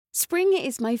Spring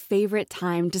is my favorite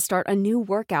time to start a new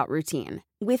workout routine.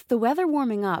 With the weather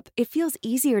warming up, it feels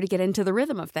easier to get into the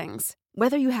rhythm of things.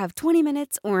 Whether you have 20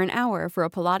 minutes or an hour for a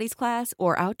Pilates class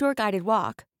or outdoor guided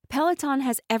walk, Peloton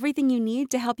has everything you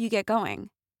need to help you get going.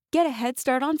 Get a head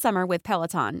start on summer with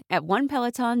Peloton at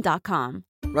onepeloton.com.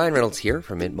 Ryan Reynolds here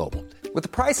from Mint Mobile. With the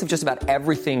price of just about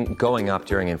everything going up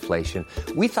during inflation,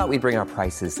 we thought we'd bring our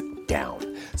prices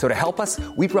down. So to help us,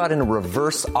 we brought in a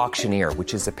reverse auctioneer,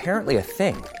 which is apparently a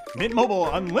thing. Mint Mobile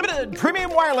Unlimited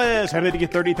Premium Wireless. How to get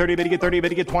 30, 30, bit to get 30, bit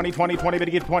to get 20, 20, 20, bit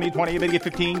to get 20, 20, bit to get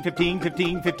 15, 15,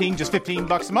 15, 15, just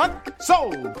 $15 a month?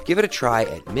 Sold! Give it a try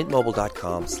at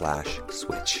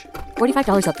mintmobile.com/switch.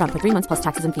 $45 up front for 3 months plus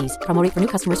taxes and fees. Promo rate for new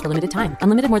customers for limited time.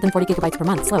 Unlimited more than 40 gigabytes per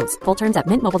month. Slows full terms at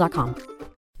mintmobile.com.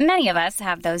 Many of us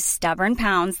have those stubborn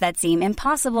pounds that seem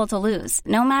impossible to lose,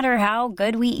 no matter how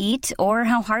good we eat or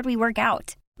how hard we work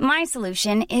out. My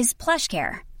solution is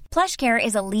PlushCare. PlushCare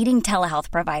is a leading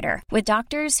telehealth provider with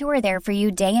doctors who are there for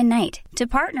you day and night to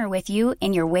partner with you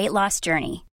in your weight loss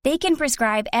journey. They can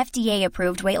prescribe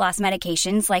FDA-approved weight loss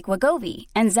medications like Wegovy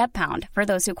and Zepbound for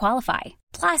those who qualify.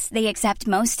 Plus, they accept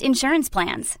most insurance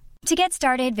plans. To get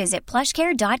started, visit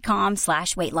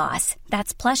plushcare.com/weightloss.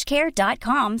 That's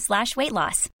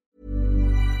plushcare.com/weightloss.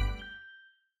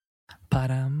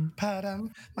 Padam.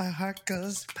 Padam, my heart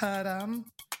goes padam.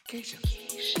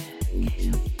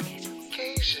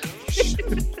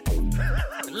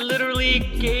 Literally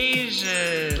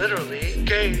Gaysian. Literally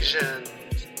Gaysian.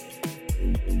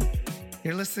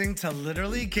 You're listening to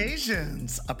Literally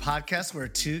Gaysians, a podcast where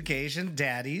two Gaysian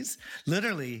daddies,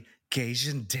 literally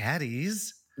Gaysian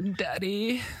daddies,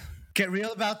 Daddy. get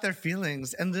real about their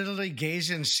feelings and literally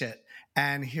Gaysian shit.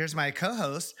 And here's my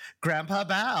co-host, Grandpa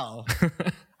Bao.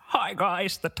 Hi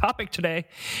guys, the topic today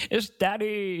is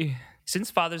Daddy. Since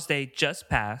Father's Day just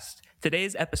passed,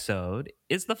 today's episode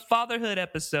is the Fatherhood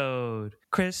episode.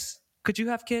 Chris, could you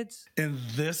have kids? In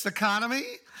this economy?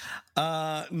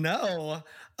 No.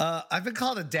 I've been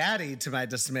called a daddy to my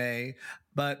dismay,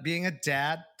 but being a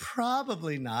dad,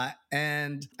 probably not.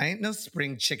 And I ain't no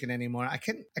spring chicken anymore. I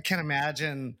can't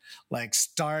imagine like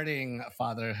starting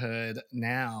fatherhood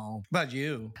now. What about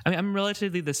you? I mean, I'm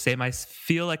relatively the same. I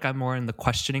feel like I'm more in the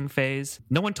questioning phase.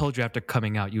 No one told you after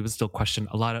coming out, you would still question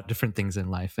a lot of different things in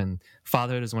life. And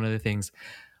fatherhood is one of the things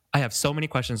I have so many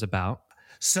questions about.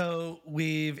 So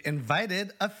we've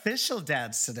invited official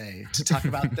dads today to talk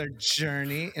about their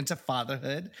journey into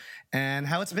fatherhood and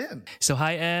how it's been. So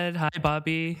hi, Ed. Hi,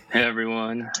 Bobby. Hey,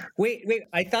 everyone. Wait.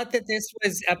 I thought that this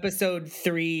was episode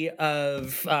 3 of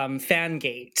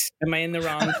Fangate. Am I in the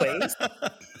wrong place?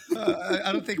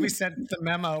 I don't think we sent the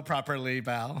memo properly,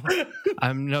 Bao.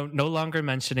 I'm no longer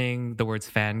mentioning the words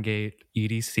Fangate,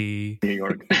 EDC,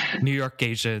 New York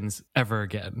Asians ever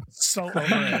again. So over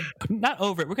it. Not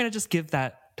over it. We're going to just give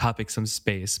that topic some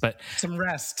space, but some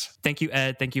rest. Thank you,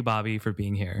 Ed. Thank you, Bobby, for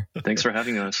being here. Thanks for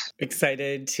having us.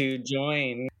 Excited to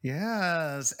join.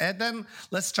 Yes. Ed, then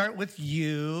let's start with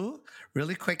you.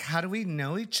 Really quick, how do we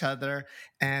know each other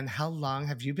and how long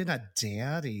have you been a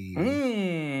daddy?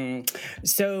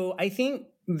 So I think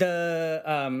the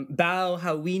Bao,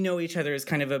 how we know each other is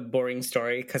kind of a boring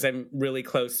story because I'm really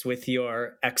close with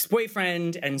your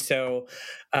ex-boyfriend and so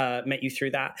met you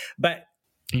through that. But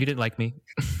you didn't like me?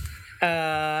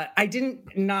 I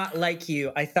didn't not like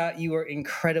you. I thought you were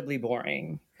incredibly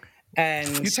boring. And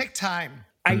you take time.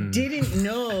 I didn't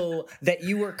know that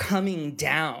you were coming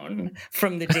down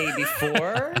from the day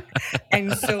before.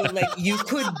 And so like you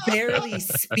could barely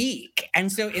speak.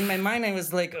 And so in my mind, I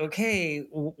was like, okay,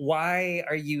 why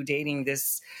are you dating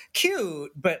this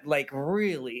cute, but like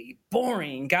really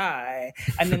boring guy?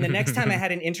 And then the next time I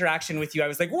had an interaction with you, I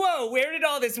was like, whoa, where did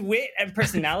all this wit and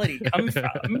personality come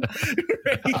from?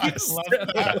 Right? I love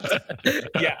that.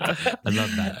 Yeah. I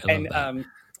love that.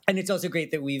 And it's also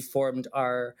great that we've formed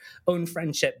our own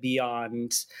friendship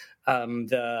beyond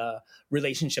the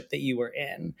relationship that you were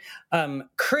in.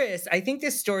 Chris, I think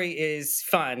this story is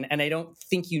fun, and I don't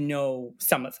think you know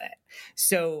some of it.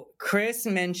 So Chris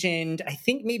mentioned, I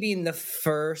think maybe in the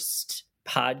first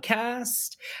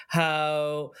podcast,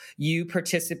 how you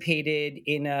participated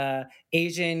in a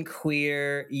Asian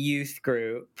queer youth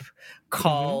group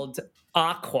called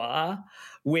Aqua,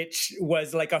 which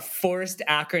was like a forced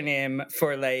acronym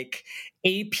for like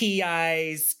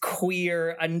API's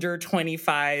queer under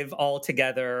 25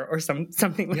 altogether or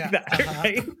something like that,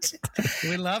 right?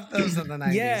 We loved those in the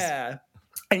 90s. Yeah.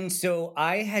 And so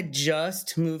I had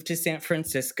just moved to San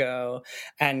Francisco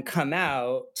and come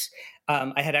out.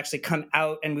 I had actually come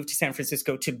out and moved to San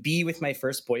Francisco to be with my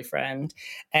first boyfriend.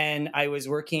 And I was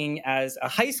working as a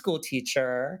high school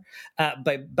teacher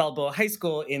by Balboa High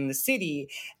School in the city.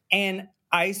 And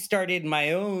I started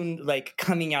my own like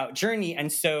coming out journey.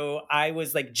 And so I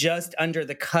was like just under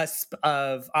the cusp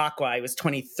of Aqua. I was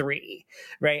 23,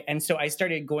 right? And so I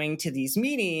started going to these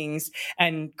meetings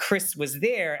and Chris was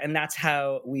there and that's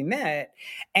how we met.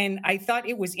 And I thought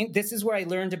this is where I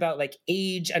learned about like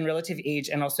age and relative age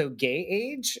and also gay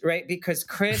age, right? Because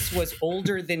Chris was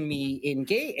older than me in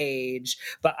gay age,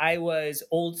 but I was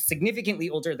significantly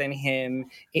older than him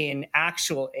in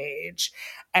actual age.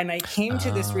 And I came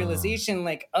to this realization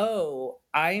like, you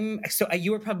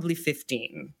were probably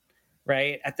 15,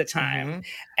 right? At the time. Mm-hmm.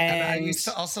 And I used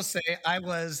to also say I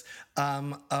was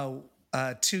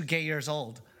 2 gay years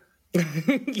old.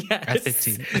 Yes. At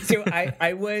 15. So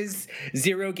I was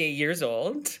 0 gay years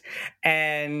old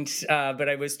but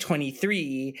I was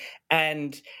 23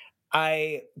 and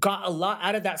I got a lot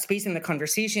out of that space in the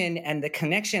conversation and the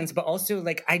connections, but also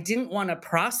like I didn't want to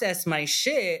process my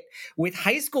shit with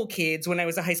high school kids when I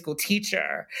was a high school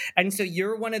teacher. And so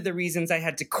you're one of the reasons I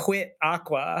had to quit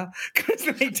Aqua because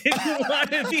I didn't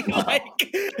want to be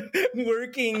like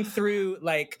working through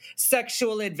like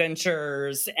sexual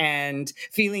adventures and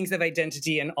feelings of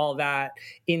identity and all that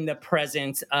in the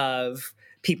presence of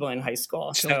people in high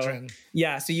school. Children.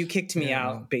 So you kicked me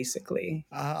out, basically.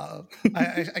 I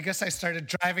guess I started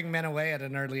driving men away at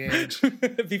an early age.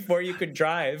 Before you could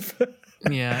drive.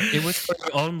 Yeah, it was for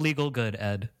your own legal good,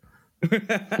 Ed.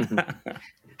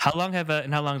 How long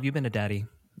have you been a daddy,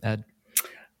 Ed?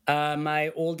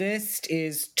 My oldest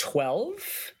is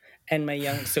 12. And my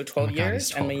 12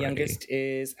 years, and my youngest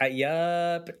is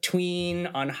tween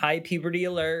on high puberty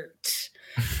alert.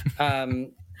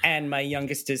 And my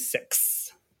youngest is 6.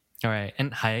 All right.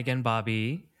 And hi again,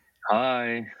 Bobby.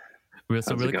 Hi.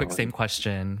 Really quick, same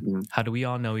question. Mm-hmm. How do we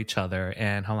all know each other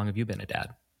and how long have you been a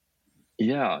dad?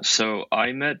 Yeah. So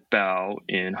I met Bao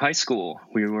in high school.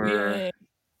 We were,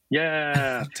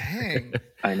 yeah. Dang.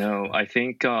 I know. I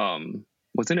think,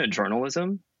 wasn't it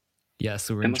journalism? Yes.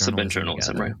 We were it must have been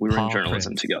journalism, together. Right? We were in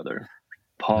journalism together.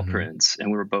 Paw Prints. And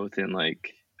we were both in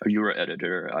you were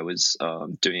editor. I was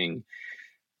doing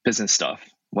business stuff.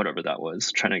 Whatever that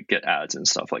was, trying to get ads and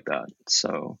stuff like that.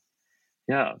 So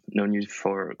yeah, known you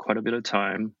for quite a bit of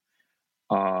time.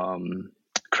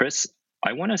 Chris,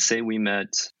 I want to say we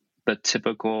met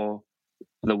the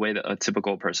way that a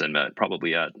typical person met,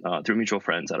 probably through mutual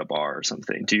friends at a bar or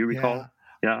something. Do you recall?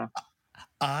 Yeah.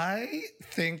 I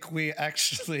think we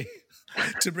actually,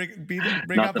 to bring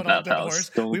Not up an old dead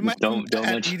horse, we might don't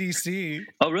at EDC.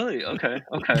 Oh, really? Okay.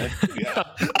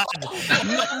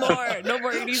 No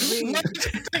more EDC.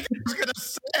 I was gonna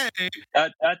say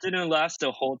that didn't last a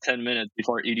whole 10 minutes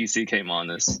before EDC came on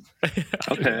this.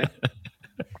 Okay.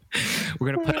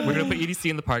 We're gonna put EDC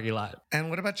in the parking lot.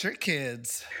 And what about your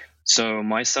kids? So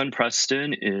my son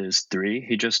Preston is 3.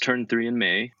 He just turned 3 in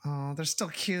May. Oh, they're still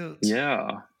cute.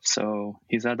 Yeah. So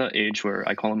he's at that age where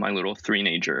I call him my little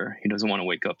 3-nager. He doesn't want to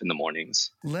wake up in the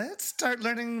mornings. Let's start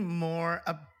learning more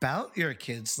about your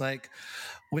kids,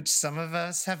 which some of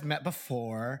us have met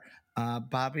before.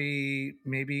 Bobby,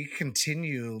 maybe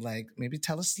continue, maybe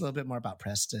tell us a little bit more about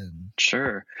Preston.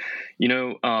 Sure.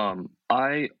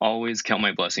 I always count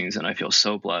my blessings and I feel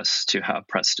so blessed to have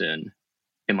Preston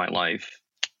in my life.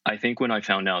 I think when I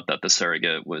found out that the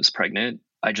surrogate was pregnant,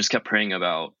 I just kept praying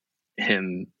about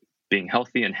him being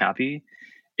healthy and happy.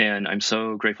 And I'm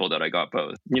so grateful that I got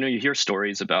both. You hear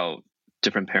stories about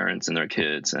different parents and their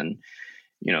kids and,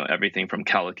 everything from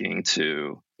calicking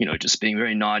to, just being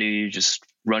very naughty, just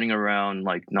running around,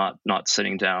 not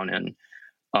sitting down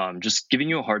and just giving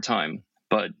you a hard time.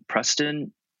 But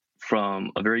Preston,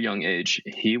 from a very young age,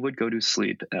 he would go to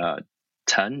sleep at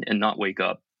 10 and not wake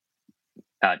up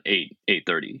at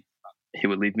 8:30. He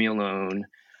would leave me alone.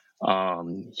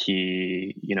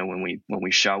 He, when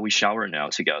we shower now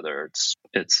together,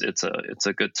 it's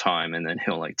a good time. And then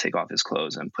he'll take off his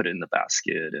clothes and put it in the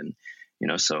basket. And,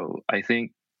 so I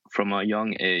think from a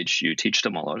young age, you teach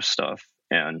them a lot of stuff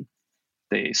and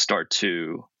they start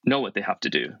to know what they have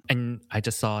to do. And I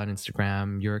just saw on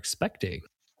Instagram, you're expecting.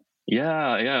 Yeah,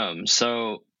 I am.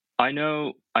 So I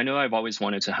know I've always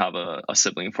wanted to have a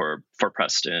sibling for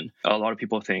Preston. A lot of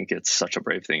people think it's such a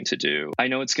brave thing to do. I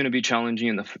know it's going to be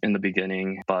challenging in the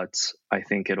beginning, but I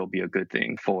think it'll be a good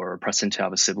thing for Preston to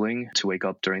have a sibling, to wake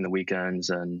up during the weekends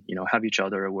and, have each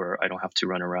other where I don't have to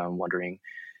run around wondering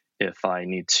if I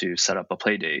need to set up a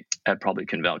play date. Ed probably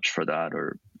can vouch for that.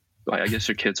 Or I guess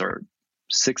your kids are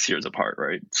 6 years apart,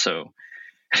 right? So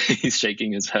he's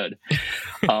shaking his head.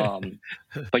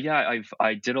 But yeah,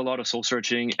 I did a lot of soul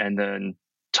searching and then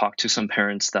talked to some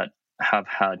parents that have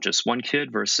had just one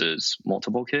kid versus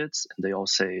multiple kids. And they all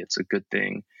say it's a good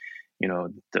thing.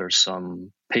 There's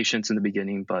some patience in the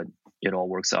beginning, but it all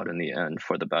works out in the end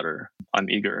for the better. I'm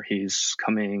eager. He's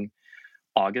coming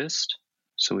August,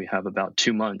 so we have about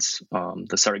 2 months.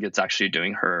 The surrogate's actually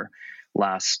doing her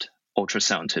last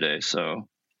ultrasound today, so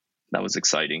that was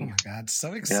exciting. Oh my God,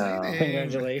 so exciting. Yeah.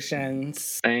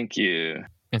 Congratulations. Thank you.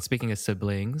 And speaking of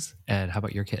siblings, Ed, how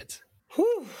about your kids?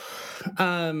 Whew.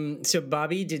 So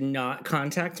Bobby did not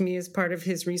contact me as part of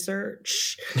his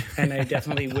research, and I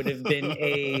definitely would have been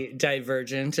a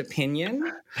divergent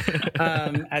opinion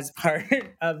as part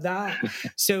of that.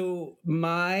 So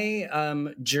my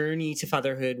journey to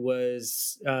fatherhood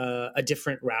was a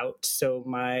different route. So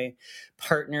my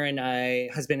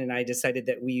husband and I decided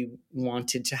that we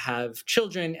wanted to have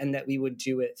children and that we would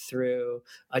do it through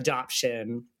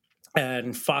adoption.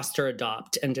 And foster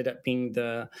adopt ended up being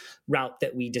the route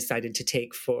that we decided to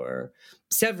take for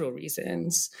several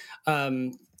reasons.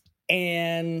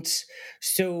 And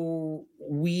so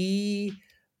we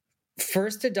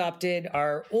first adopted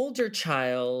our older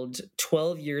child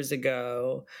 12 years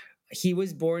ago. He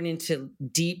was born into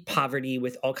deep poverty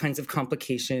with all kinds of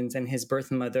complications, and his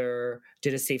birth mother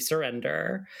did a safe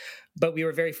surrender. But we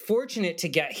were very fortunate to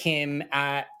get him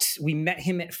we met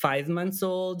him at 5 months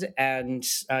old, and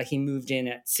he moved in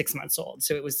at 6 months old.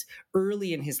 So it was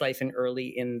early in his life and early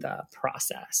in the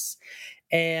process.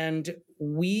 And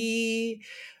we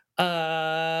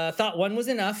thought one was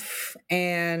enough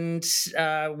and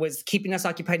was keeping us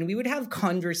occupied. And we would have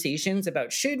conversations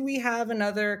about, should we have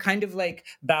another, kind of like,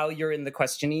 Bao, you're in the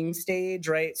questioning stage,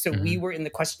 right? So we were in the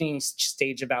questioning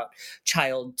stage about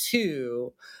child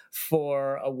 2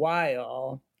 for a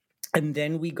while. And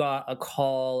then we got a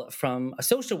call from a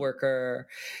social worker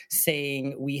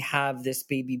saying, we have this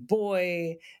baby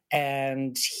boy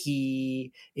and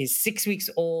he is 6 weeks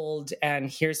old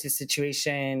and here's his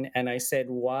situation. And I said,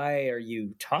 why are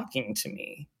you talking to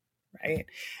me? Right.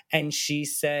 And she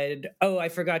said, oh, I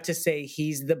forgot to say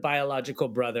he's the biological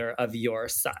brother of your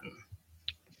son.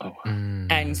 Oh.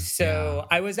 And so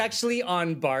I was actually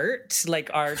on BART, like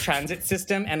our transit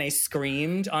system, and I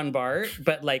screamed on BART,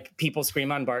 but like people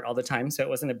scream on BART all the time, so it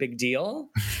wasn't a big deal.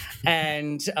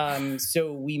 And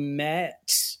so we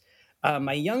met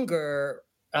my younger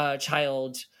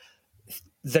child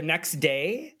the next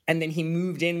day, and then he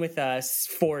moved in with us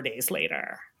 4 days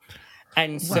later.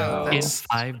 And so in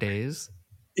 5 days?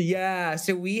 Yeah,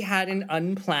 so we had an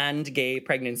unplanned gay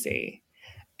pregnancy.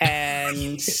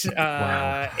 And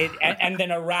and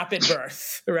then a rapid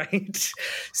birth, right?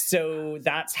 So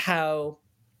that's how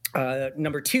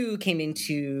number 2 came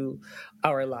into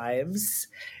our lives,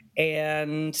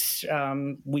 and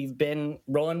we've been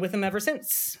rolling with them ever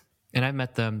since. And I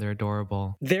met them; they're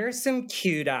adorable. They're some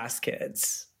cute ass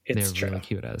kids. It's they're really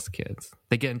cute ass kids.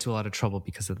 They get into a lot of trouble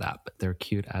because of that, but they're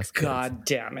cute ass kids. God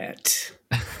damn it!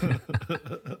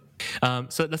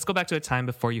 So let's go back to a time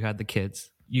before you had the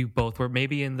kids. You both were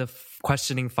maybe in the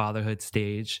questioning fatherhood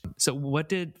stage. So what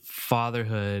did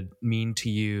fatherhood mean to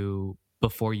you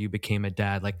before you became a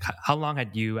dad? Like, how long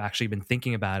had you actually been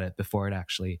thinking about it before it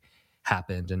actually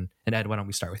happened? And Ed, why don't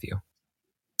we start with you?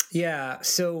 Yeah.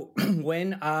 So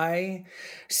when I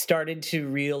started to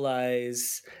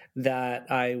realize that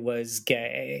I was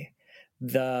gay,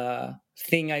 the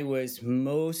thing I was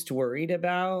most worried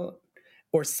about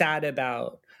or sad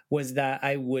about was that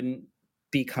I wouldn't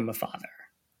become a father,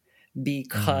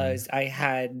 because I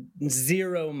had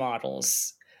zero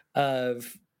models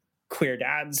of queer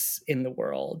dads in the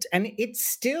world. And it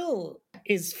still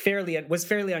was fairly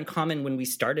uncommon when we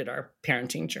started our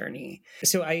parenting journey.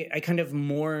 So I kind of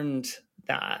mourned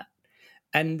that.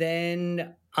 And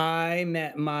then I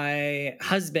met my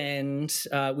husband.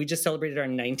 We just celebrated our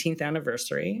 19th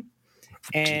anniversary.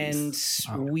 And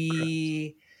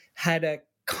we had a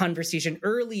conversation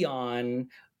early on,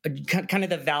 kind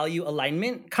of the value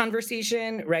alignment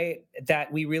conversation, right?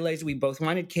 That we realized we both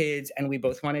wanted kids and we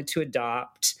both wanted to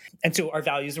adopt. And so our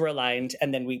values were aligned,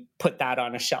 and then we put that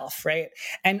on a shelf, right?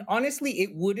 And honestly,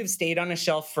 it would have stayed on a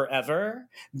shelf forever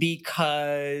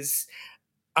because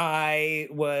I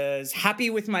was happy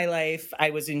with my life.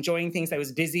 I was enjoying things. I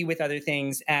was busy with other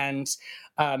things. And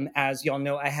as y'all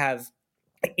know, I have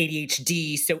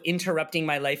ADHD, so interrupting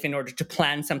my life in order to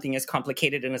plan something as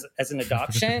complicated as an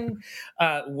adoption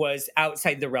was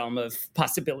outside the realm of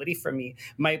possibility for me.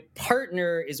 My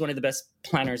partner is one of the best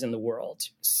planners in the world,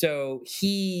 so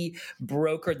he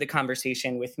brokered the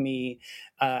conversation with me.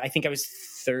 I think I was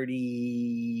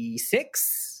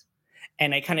 36,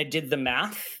 and I kind of did the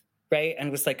math, right?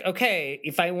 And was like, okay,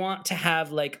 if I want to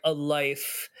have like a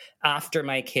life after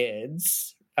my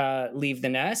kids leave the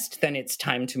nest, then it's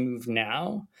time to move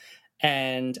now.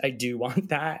 and I do want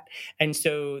that. And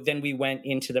so then we went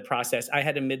into the process. I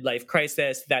had a midlife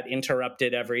crisis that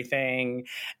interrupted everything.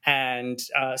 And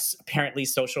apparently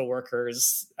social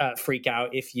workers freak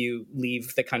out if you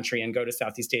leave the country and go to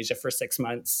Southeast Asia for 6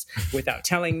 months without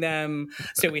telling them.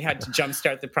 So we had to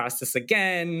jumpstart the process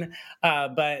again.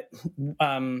 But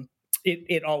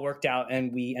it all worked out,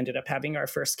 and we ended up having our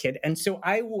first kid. And so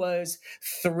I was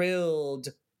thrilled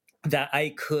that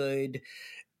I could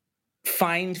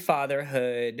find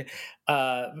fatherhood,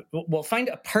 find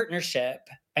a partnership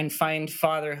and find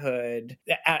fatherhood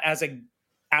as a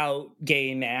out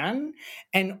gay man.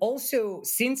 And also,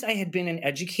 since I had been an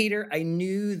educator, I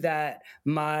knew that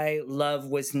my love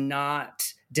was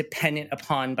not dependent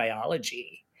upon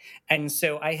biology. And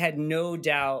so I had no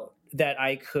doubt that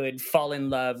I could fall in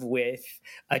love with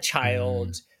a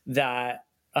child that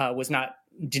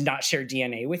did not share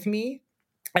DNA with me.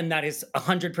 And that is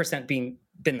 100% been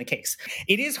the case.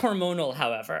 It is hormonal,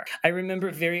 however. I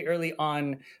remember very early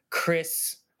on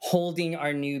Chris holding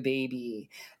our new baby,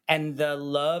 and the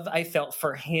love I felt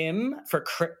for him, for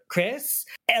Chris,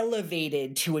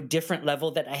 elevated to a different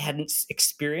level that I hadn't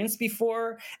experienced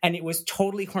before. And it was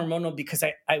totally hormonal because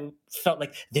I felt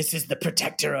like this is the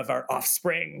protector of our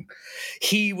offspring.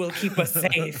 He will keep us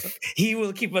safe. He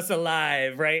will keep us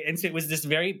alive, right? And so it was this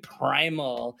very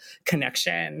primal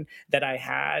connection that I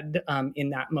had in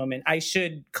that moment. I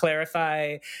should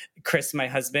clarify, Chris, my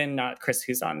husband, not Chris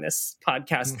who's on this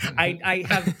podcast. I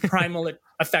have primal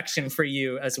affection for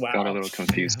you as well. Got a little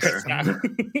confused there.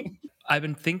 I've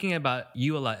been thinking about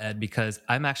you a lot, Ed, because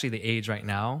I'm actually the age right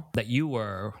now that you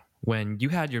were when you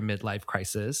had your midlife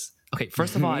crisis. Okay,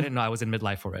 first of all, I didn't know I was in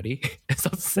midlife already.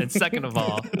 And second of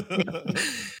all,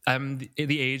 I'm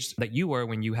the age that you were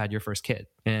when you had your first kid.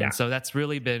 And so that's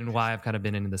really been why I've kind of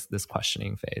been in this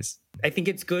questioning phase. I think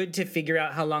it's good to figure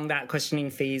out how long that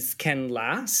questioning phase can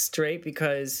last, right?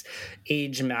 Because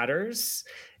age matters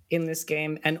in this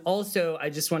game. And also, I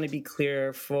just want to be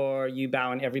clear for you,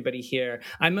 Bao, and everybody here.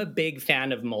 I'm a big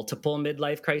fan of multiple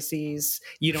midlife crises.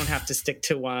 You don't have to stick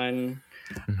to one.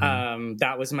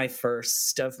 That was my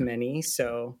first of many,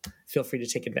 so feel free to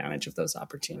take advantage of those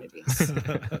opportunities.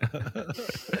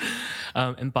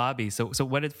 And Bobby, so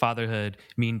what did fatherhood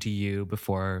mean to you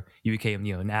before you became,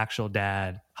 an actual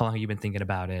dad? How long have you been thinking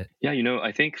about it? Yeah,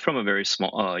 I think from a very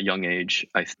small, young age,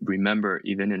 I remember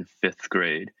even in 5th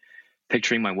grade,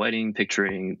 picturing my wedding,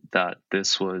 picturing that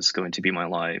this was going to be my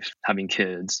life, having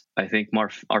kids. I think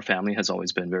our family has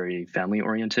always been very family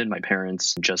oriented. My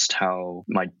parents, just how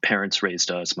my parents raised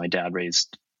us, my dad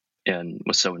raised and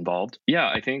was so involved. Yeah,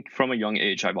 I think from a young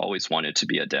age, I've always wanted to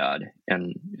be a dad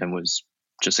and was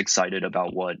just excited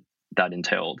about what that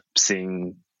entailed,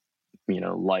 seeing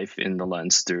life in the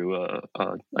lens through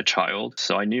a child.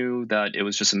 So I knew that it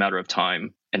was just a matter of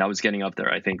time, and I was getting up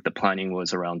there. I think the planning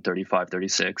was around 35,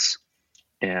 36.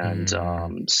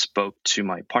 And spoke to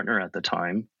my partner at the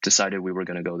time, decided we were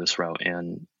going to go this route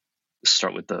and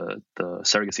start with the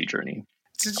surrogacy journey.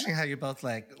 It's interesting how you both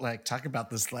like talk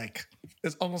about this, like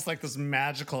it's almost like this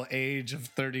magical age of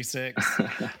 36.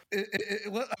 I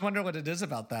wonder what it is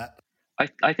about that.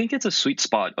 I think it's a sweet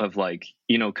spot of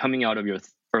coming out of your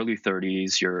early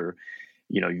 30s,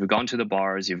 you've gone to the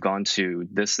bars, you've gone to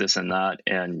this and that,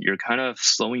 and you're kind of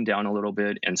slowing down a little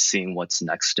bit and seeing what's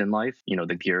next in life.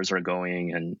 The gears are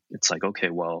going, and it's like, okay,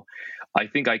 well, I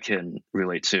think I can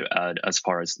relate to Ed as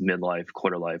far as midlife,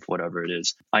 quarter life, whatever it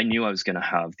is. I knew I was going to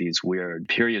have these weird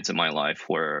periods in my life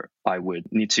where I would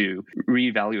need to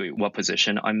reevaluate what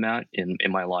position I'm at in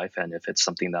my life and if it's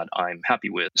something that I'm happy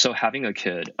with. So having a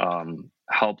kid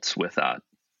helped with that.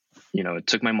 It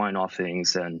took my mind off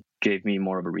things and gave me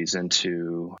more of a reason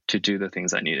to do the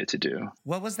things I needed to do.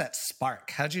 What was that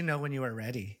spark? How'd you know when you were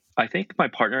ready? I think my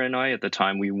partner and I at the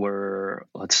time, we were,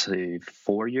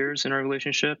 4 years in our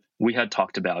relationship. We had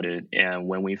talked about it. And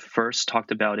when we first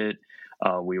talked about it,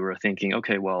 we were thinking,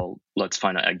 okay, well, let's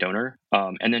find an egg donor.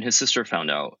 And then his sister found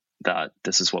out that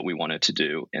this is what we wanted to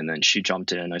do. And then she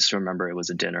jumped in. I still remember it was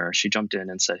a dinner. She jumped in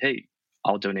and said, hey,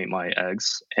 I'll donate my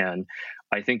eggs. And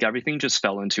I think everything just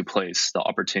fell into place, the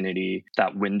opportunity,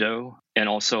 that window, and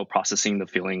also processing the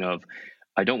feeling of,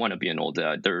 I don't want to be an old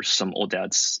dad. There's some old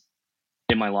dads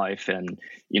in my life, and,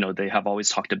 they have always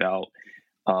talked about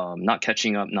not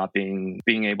catching up, not being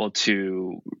able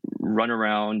to run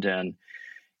around, and,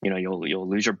 you'll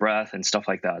lose your breath and stuff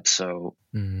like that. So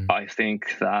I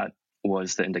think that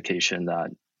was the indication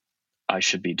that I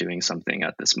should be doing something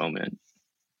at this moment.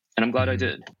 And I'm glad I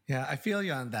did. Yeah, I feel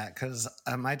you on that because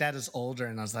my dad is older,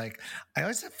 and I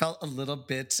always felt a little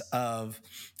bit of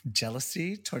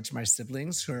jealousy towards my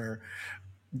siblings who are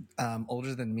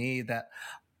older than me, that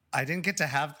I didn't get to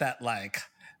have that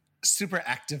super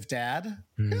active dad.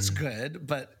 It's good,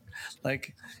 but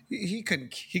like he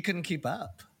couldn't keep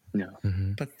up. Yeah.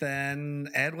 But then,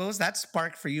 Ed, what was that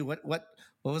spark for you? What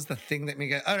was the thing that made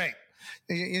you go, all right?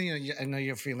 I know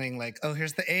you're feeling like, oh,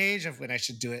 here's the age of when I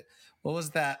should do it. What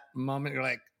was that moment you're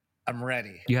like, I'm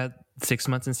ready? You had 6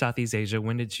 months in Southeast Asia.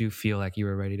 When did you feel like you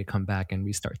were ready to come back and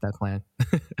restart that plan?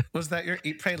 Was that your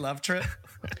Eat, Pray, Love trip?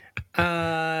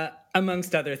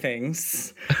 Amongst other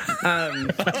things.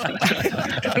 Eat,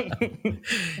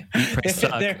 pray,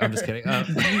 suck. I'm just kidding.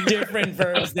 Different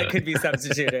verbs that could be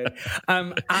substituted.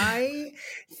 I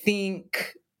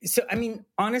think so. I mean,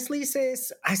 honestly,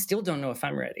 sis, I still don't know if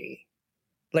I'm ready.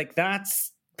 Like,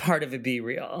 that's part of it. Be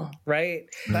real, right?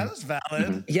 That is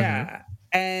valid. Yeah.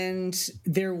 And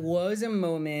there was a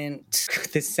moment,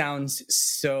 this sounds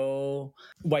so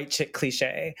white chick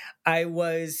cliche. I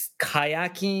was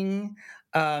kayaking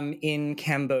in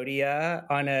Cambodia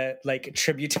on a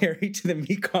tributary to the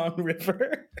Mekong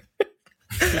River.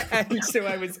 And so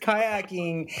I was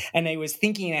kayaking and I was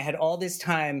thinking I had all this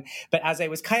time, but as I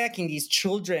was kayaking, these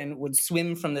children would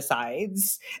swim from the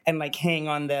sides and like hang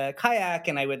on the kayak,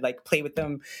 and I would like play with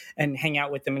them and hang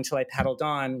out with them until I paddled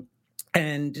on.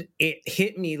 And it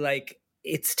hit me like,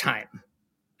 it's time.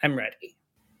 I'm ready.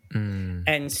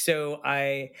 And so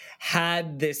I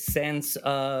had this sense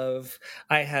of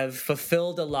I have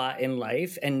fulfilled a lot in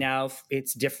life, and now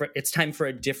it's different. It's time for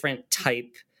a different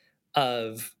type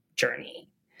of journey.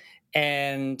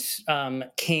 And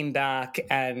came back,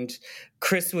 and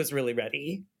Chris was really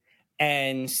ready.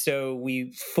 And so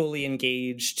we fully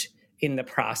engaged in the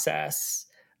process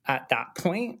at that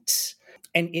point.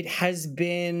 And it has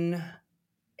been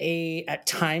at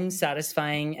times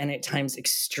satisfying and at times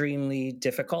extremely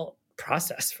difficult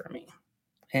process for me.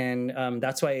 And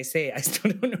that's why I say I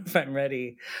still don't know if I'm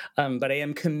ready, but I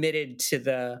am committed to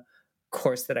the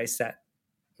course that I set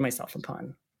myself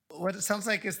upon. What it sounds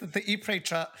like is that the Eat, Pray,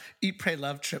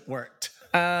 Love trip worked.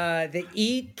 The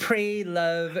Eat, Pray,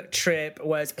 Love trip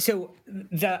was, so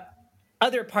the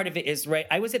other part of it is, right,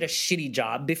 I was at a shitty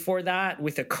job before that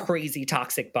with a crazy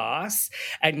toxic boss.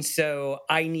 And so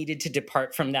I needed to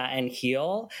depart from that and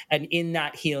heal. And in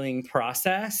that healing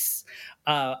process,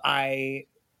 I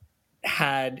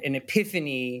had an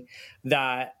epiphany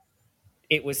that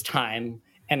it was time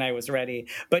and I was ready.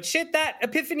 But shit, that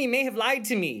epiphany may have lied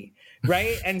to me,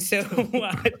 right? And so who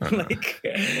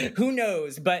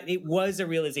knows? But it was a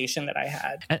realization that I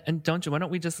had. And Doncha, why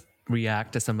don't we just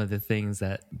react to some of the things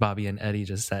that Bobby and Eddie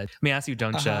just said? Let me ask you,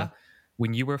 Doncha,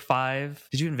 when you were 5,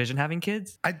 did you envision having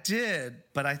kids? I did,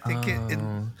 but I think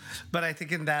in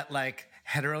that like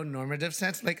heteronormative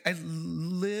sense, like I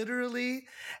literally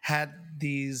had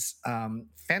these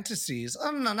fantasies.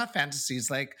 Oh no, not fantasies,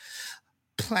 like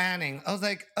planning. I was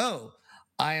like, oh,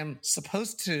 I am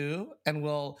supposed to and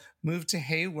will move to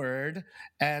Hayward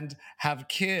and have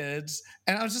kids.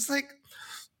 And I was just like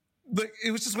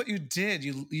it was just what you did.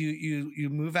 You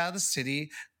move out of the city,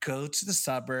 go to the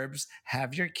suburbs,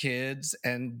 have your kids,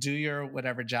 and do your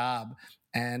whatever job.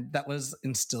 And that was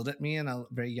instilled at me in a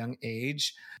very young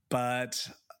age. But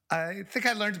I think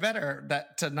I learned better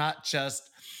that to not just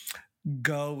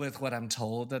go with what I'm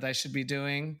told that I should be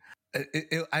doing.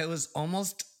 I was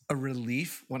almost a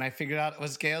relief when I figured out it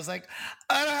was gay. I was like,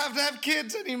 I don't have to have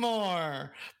kids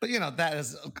anymore. But, that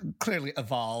has clearly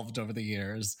evolved over the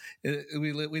years.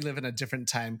 We live in a different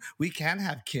time. We can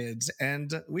have kids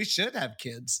and we should have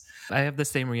kids. I have the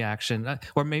same reaction.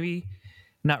 Or maybe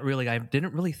not really. I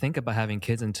didn't really think about having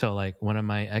kids until like one of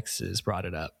my exes brought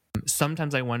it up.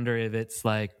 Sometimes I wonder if it's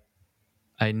like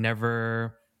I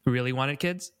never really wanted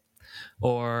kids,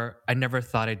 or I never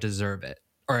thought I deserve it,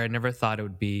 or I never thought it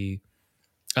would be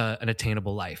an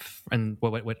attainable life. And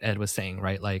what Ed was saying,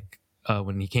 right? Like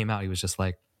when he came out, he was just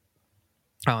like,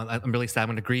 oh, I'm really sad. I'm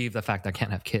going to grieve the fact that I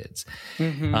can't have kids.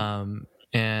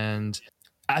 And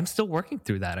I'm still working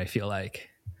through that, I feel like.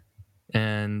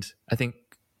 And I think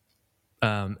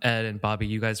Ed and Bobby,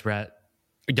 you guys were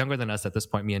younger than us at this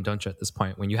point, me and Doncha at this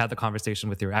point, when you had the conversation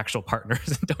with your actual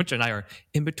partners. Doncha and I are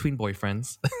in between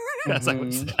boyfriends. That's like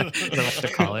what I like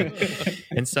to call it.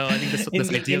 And so I think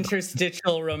this idea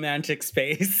interstitial romantic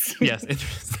space. Yes,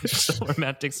 interstitial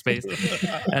romantic space.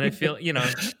 And I feel,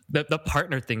 the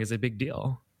partner thing is a big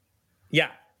deal. Yeah.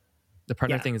 The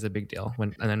partner thing is a big deal.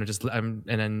 And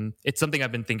then it's something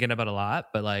I've been thinking about a lot,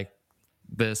 but like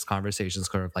this conversation is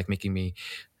kind of like making me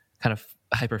kind of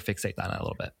hyper fixate on it a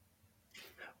little bit.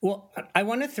 Well, I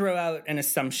want to throw out an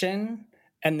assumption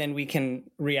and then we can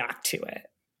react to it,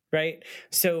 right?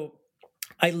 So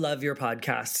I love your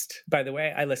podcast, by the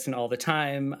way. I listen all the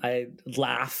time. I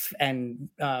laugh and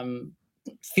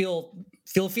feel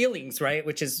feelings, right?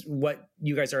 Which is what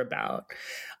you guys are about.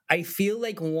 I feel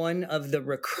like one of the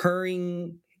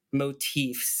recurring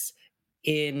motifs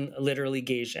in literally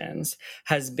Gaysians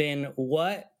has been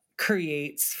what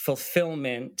creates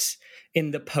fulfillment in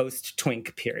the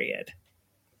post-twink period,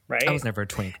 right? I was never a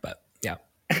twink, but yeah.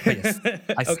 But yes,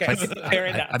 Okay, fair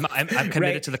enough. I'm committed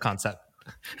Right? to the concept.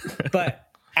 But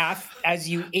as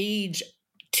you age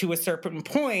to a certain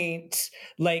point,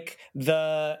 like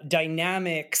the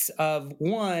dynamics of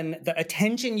one, the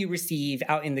attention you receive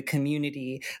out in the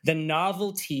community, the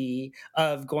novelty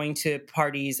of going to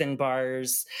parties and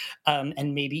bars,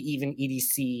 and maybe even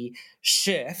EDC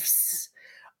shifts.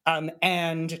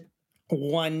 And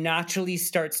one naturally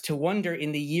starts to wonder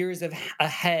in the years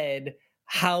ahead,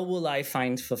 how will I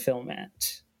find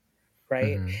fulfillment?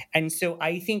 Right. Mm-hmm. And so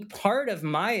I think part of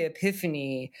my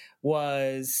epiphany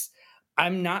was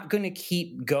I'm not going to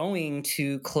keep going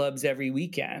to clubs every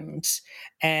weekend.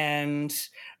 And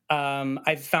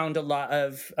I've found a lot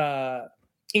of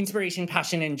inspiration,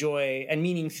 passion, and joy and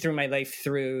meaning through my life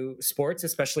through sports,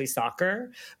 especially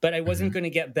soccer. But I wasn't going to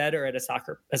get better as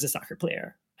a soccer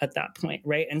player at that point.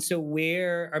 Right. And so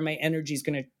where are my energies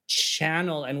going to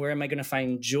channel and where am I going to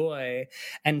find joy?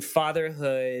 And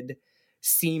fatherhood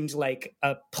seemed like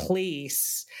a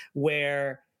place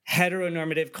where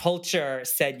heteronormative culture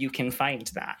said you can find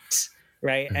that,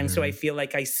 right? Mm-hmm. And so I feel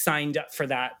like I signed up for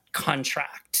that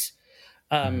contract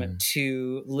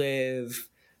to live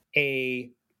a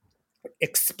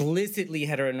explicitly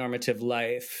heteronormative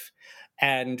life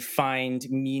and find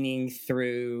meaning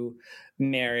through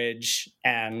marriage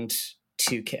and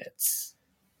 2 kids.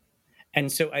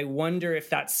 And so I wonder if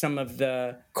that's some of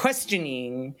the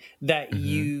questioning that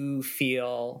you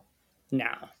feel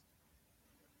now.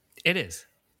 It is.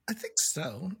 I think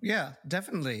so. Yeah,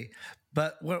 definitely.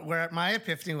 But where my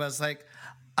epiphany was like,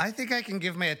 I think I can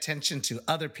give my attention to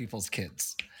other people's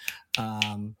kids.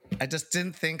 I just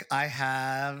didn't think I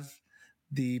have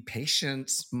the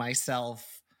patience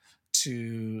myself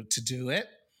to do it.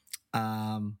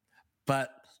 But,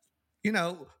 you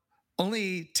know,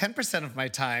 only 10% of my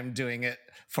time doing it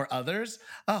for others.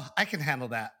 Oh, I can handle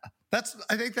that.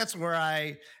 I think that's where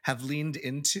I have leaned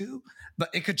into, but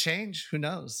it could change. Who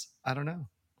knows? I don't know.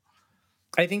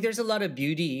 I think there's a lot of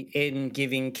beauty in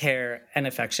giving care and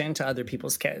affection to other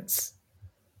people's kids.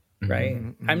 Right?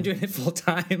 Mm-hmm. I'm doing it full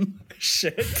time.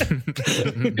 Shit.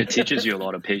 It teaches you a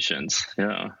lot of patience.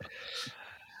 Yeah.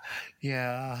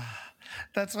 Yeah.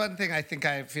 That's one thing I think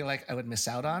I feel like I would miss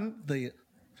out on.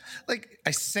 Like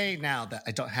I say now that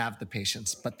I don't have the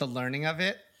patience, but the learning of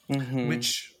it,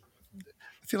 which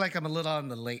I feel like I'm a little on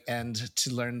the late end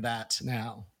to learn that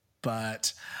now.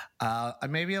 But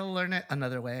maybe I'll learn it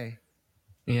another way.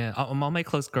 Yeah, all my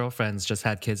close girlfriends just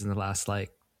had kids in the last like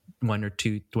 1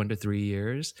 to 3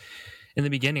 years. In the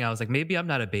beginning, I was like, maybe I'm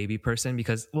not a baby person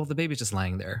because, well, the baby's just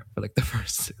lying there for like the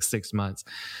first 6 months.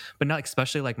 But not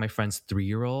especially like my friend's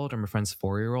 3-year-old or my friend's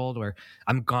 4-year-old, where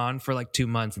I'm gone for like 2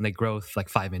 months and they grow like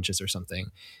 5 inches or something.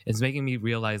 It's making me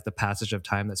realize the passage of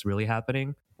time that's really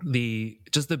happening.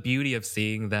 Just the beauty of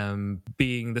seeing them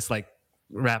being this like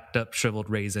wrapped up shriveled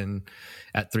raisin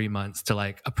at 3 months to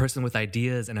like a person with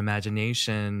ideas and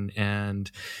imagination,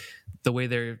 and the way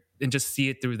and just see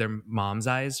it through their mom's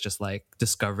eyes, just like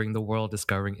discovering the world,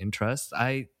 discovering interests.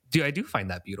 I do find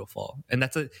that beautiful, and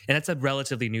that's a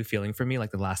relatively new feeling for me,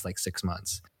 like the last like 6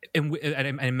 months. And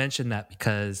I mentioned that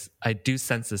because I do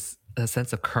sense a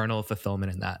sense of kernel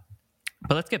fulfillment in that.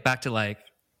 But let's get back to like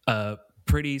a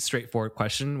pretty straightforward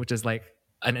question, which is like,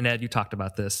 and Ed, you talked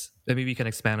about this, but maybe you can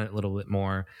expand on it a little bit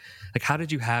more. Like, how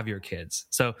did you have your kids?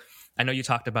 So I know you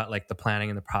talked about like the planning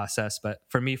and the process, but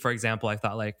for me, for example, I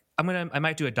thought like, I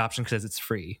might do adoption because it's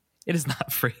free. It is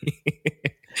not free.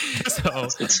 So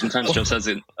it's sometimes just as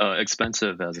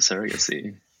expensive as a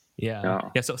surrogacy. Yeah.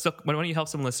 So why don't you help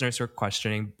some listeners who are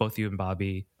questioning, both you and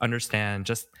Bobby, understand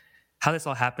just how this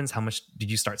all happens? How much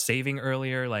did you start saving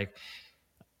earlier? Like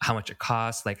how much it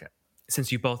costs? Like,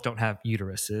 since you both don't have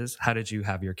uteruses, how did you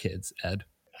have your kids, Ed?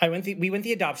 We went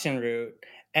the adoption route.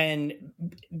 And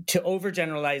to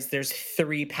overgeneralize, there's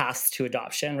 3 paths to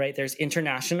adoption, right? There's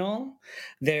international,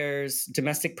 there's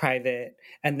domestic private,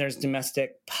 and there's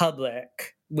domestic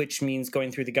public, which means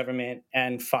going through the government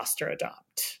and foster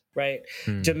adopt, right?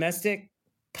 Domestic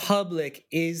public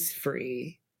is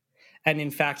free. And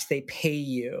in fact, they pay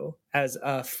you as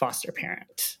a foster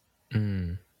parent.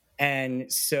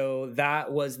 And so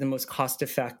that was the most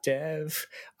cost-effective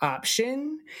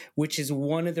option, which is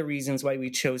one of the reasons why we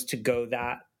chose to go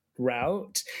that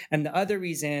route. And the other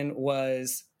reason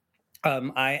was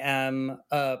I am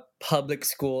a public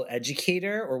school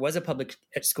educator, or was a public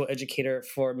school educator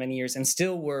for many years, and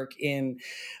still work in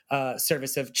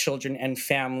service of children and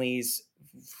families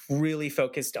really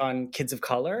focused on kids of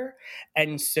color.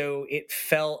 And so it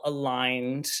felt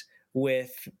aligned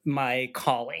with my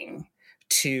calling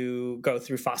to go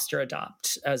through foster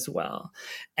adopt as well.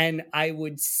 And I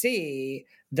would say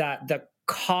that the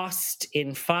cost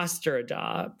in foster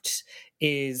adopt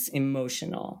is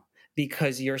emotional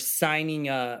because you're signing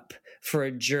up for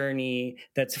a journey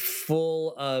that's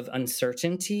full of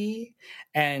uncertainty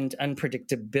and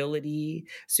unpredictability.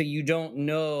 So you don't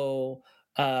know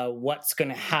what's going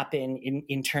to happen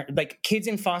in turn. Like kids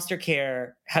in foster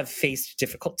care have faced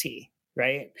difficulty,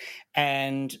 right?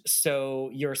 And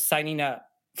so you're signing up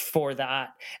for that.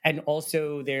 And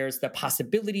also there's the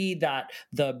possibility that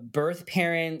the birth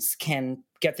parents can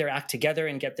get their act together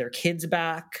and get their kids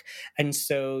back. And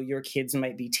so your kids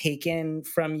might be taken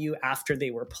from you after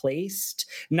they were placed,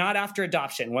 not after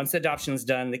adoption. Once adoption's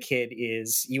done, the kid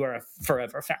you are a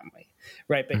forever family,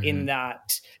 right? But in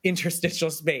that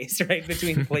interstitial space, right,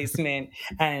 between placement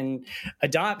and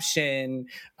adoption,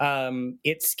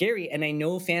 it's scary. And I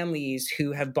know families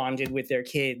who have bonded with their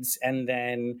kids and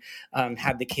then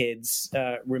had the kids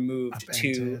removed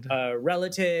to a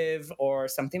relative or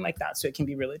something like that. So it can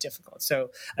be really difficult. So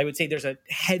I would say there's a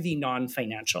heavy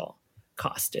non-financial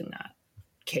cost in that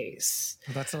case.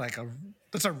 Well,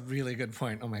 that's a really good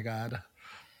point. Oh my God.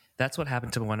 That's what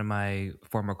happened to one of my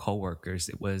former coworkers.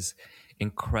 It was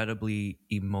incredibly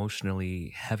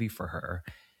emotionally heavy for her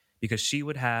because she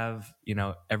would have,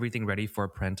 everything ready for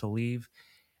parental leave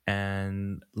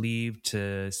and leave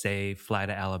to say fly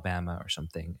to Alabama or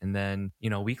something. And then,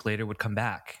 a week later would come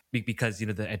back because,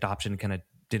 the adoption kind of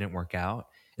didn't work out.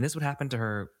 And this would happen to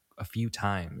her a few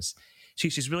times.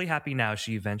 She's really happy now.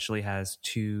 She eventually has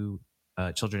 2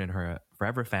 children in her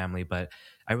forever family, but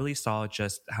I really saw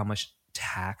just how much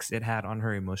tax it had on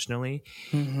her emotionally.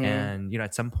 And,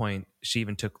 at some point she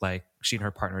and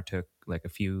her partner took like a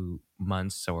few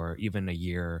months or even a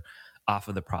year off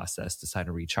of the process to try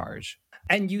to recharge.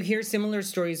 And you hear similar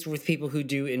stories with people who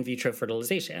do in vitro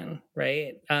fertilization,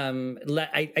 right?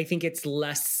 I think it's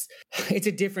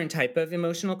a different type of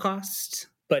emotional cost,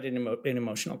 but an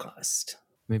emotional cost.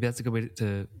 Maybe that's a good way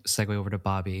to segue over to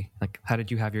Bobby. Like, how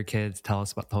did you have your kids? Tell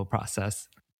us about the whole process.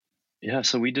 Yeah,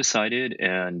 so we decided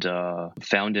and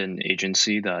found an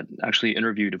agency that actually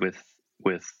interviewed with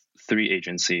 3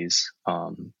 agencies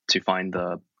to find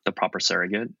the proper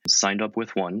surrogate. Signed up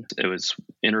with one. It was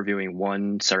interviewing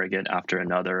one surrogate after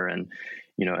another, and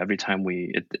every time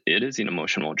it is an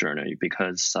emotional journey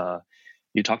because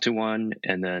you talk to one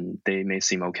and then they may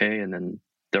seem okay, and then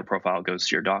their profile goes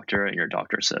to your doctor, and your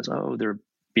doctor says, "Oh, their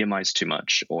BMI is too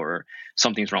much," or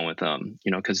something's wrong with them.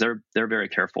 Because they're very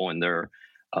careful in their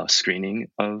screening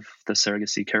of the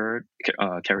surrogate carrier.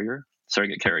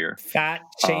 Fat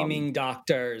shaming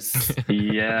doctors.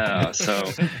 Yeah. So,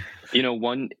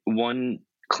 one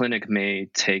clinic may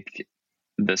take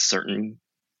this certain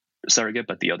surrogate,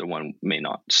 but the other one may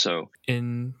not. So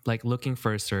in looking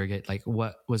for a surrogate,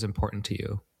 what was important to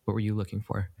you? What were you looking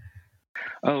for?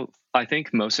 Oh, I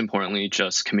think most importantly,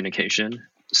 just communication.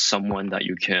 Someone that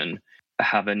you can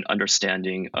have an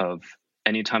understanding of.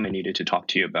 Anytime I needed to talk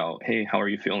to you about, hey, how are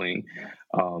you feeling?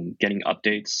 Getting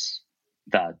updates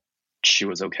that she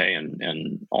was okay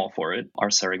and all for it. Our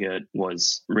surrogate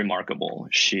was remarkable.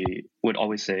 She would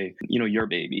always say, your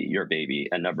baby,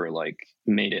 and never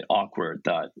made it awkward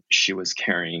that she was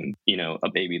carrying,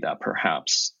 a baby that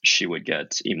perhaps she would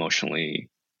get emotionally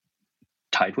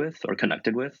tied with or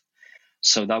connected with.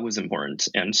 So that was important.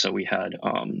 And so we had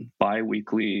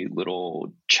bi-weekly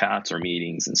little chats or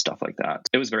meetings and stuff like that.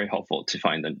 It was very helpful to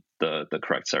find the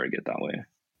correct surrogate that way.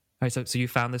 All right, so you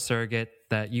found the surrogate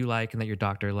that you like and that your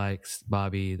doctor likes,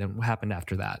 Bobby. Then what happened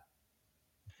after that?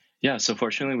 Yeah, so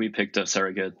fortunately we picked a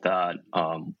surrogate that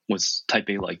was type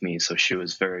A like me. So she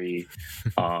was very,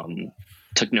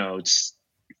 took notes,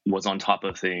 was on top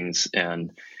of things.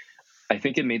 And I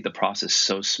think it made the process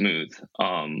so smooth.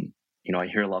 I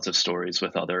hear lots of stories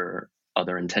with other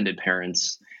intended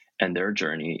parents and their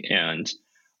journey. And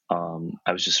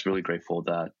I was just really grateful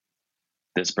that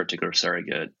this particular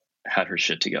surrogate had her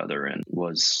shit together and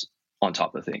was on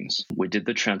top of things. We did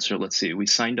the transfer. We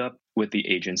signed up with the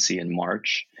agency in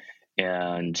March.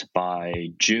 And by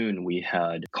June, we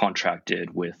had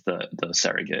contracted with the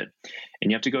surrogate. And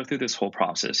you have to go through this whole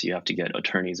process. You have to get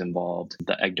attorneys involved.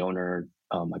 The egg donor,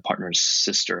 my partner's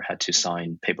sister, had to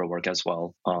sign paperwork as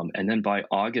well. And then by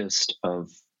August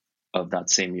of that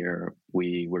same year,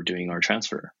 we were doing our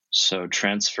transfer. So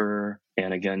transfer,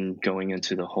 and again, going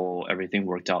into the whole, everything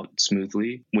worked out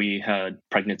smoothly. We had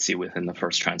pregnancy within the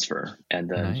first transfer. And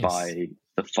then by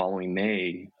the following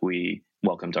May, we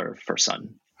welcomed our first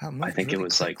son. Wow, it I moved think it really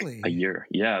was quickly. like a year.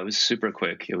 Yeah, it was super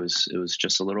quick. It was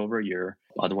just a little over a year.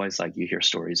 Otherwise, like you hear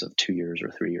stories of 2 years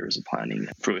or 3 years of planning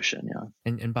fruition.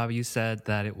 Yeah. And Bobby, you said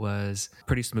that it was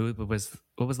pretty smooth, but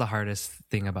what was the hardest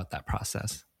thing about that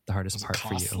process? The hardest Was it part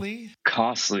for you? costly?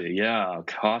 Costly. Yeah.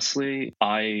 Costly.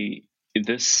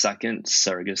 This second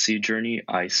surrogacy journey,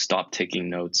 I stopped taking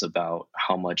notes about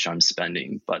how much I'm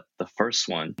spending. But the first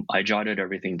one, I jotted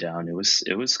everything down. It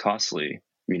was costly.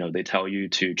 You know, they tell you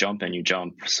to jump and you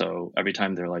jump. So every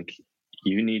time they're like,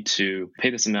 you need to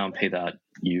pay this amount, pay that,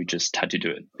 you just had to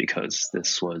do it because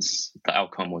the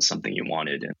outcome was something you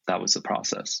wanted. And that was the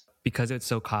process. Because it's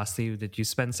so costly, did you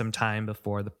spend some time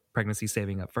before the pregnancy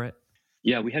saving up for it?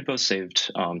 Yeah, we had both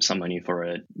saved some money for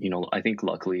it. You know, I think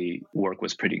luckily work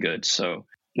was pretty good. So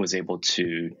was able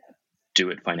to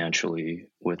do it financially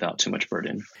without too much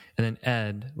burden. And then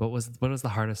Ed, what was the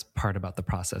hardest part about the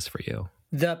process for you?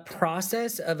 The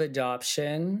process of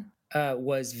adoption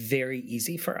was very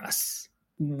easy for us.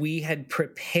 We had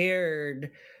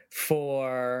prepared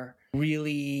for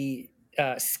really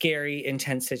scary,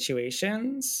 intense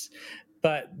situations,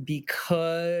 but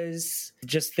because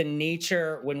just the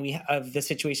nature of the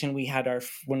situation when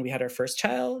we had our first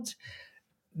child,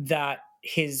 that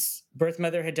his birth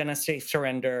mother had done a safe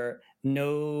surrender,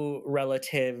 no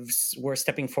relatives were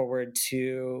stepping forward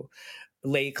to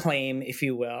lay claim, if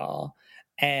you will.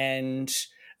 And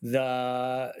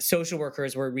the social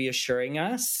workers were reassuring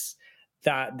us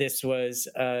that this was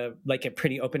like a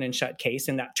pretty open and shut case,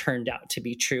 and that turned out to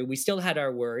be true. We still had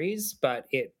our worries, but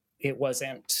it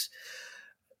wasn't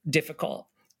difficult.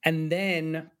 And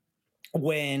then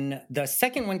when the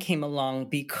second one came along,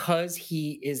 because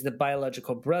he is the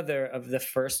biological brother of the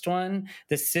first one,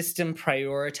 the system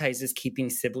prioritizes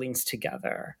keeping siblings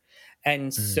together.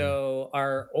 And so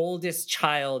our oldest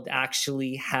child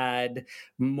actually had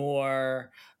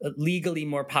legally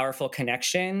more powerful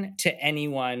connection to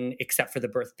anyone except for the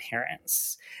birth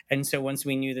parents. And so once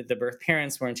we knew that the birth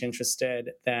parents weren't interested,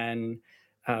 then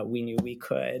we knew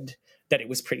that it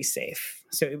was pretty safe.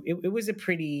 So it was a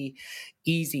pretty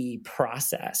easy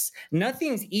process.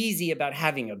 Nothing's easy about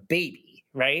having a baby,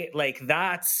 right? Like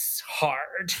that's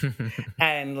hard.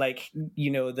 And like,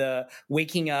 you know, the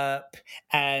waking up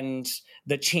and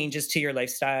the changes to your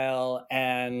lifestyle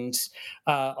and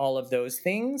all of those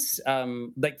things,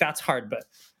 like that's hard, but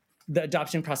the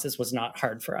adoption process was not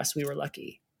hard for us. We were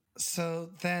lucky.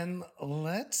 So then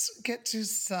let's get to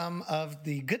some of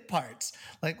the good parts.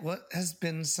 Like what has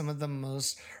been some of the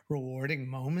most rewarding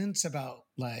moments about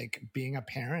like being a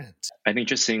parent? I think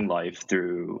just seeing life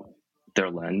through their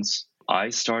lens. I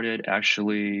started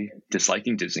actually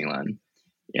disliking Disneyland.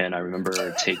 And I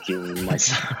remember taking my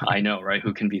son, I know, right?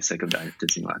 Who can be sick of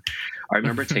Disneyland? I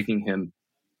remember taking him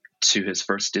to his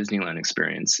first Disneyland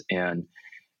experience, and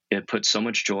it put so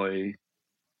much joy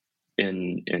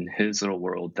in his little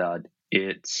world that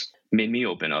it made me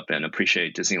open up and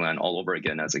appreciate Disneyland all over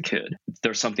again as a kid.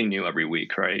 There's something new every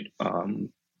week, right?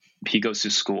 He goes to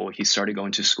school. He started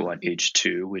going to school at age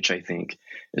 2, which I think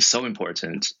is so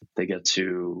important. They get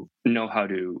to know how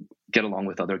to get along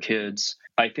with other kids.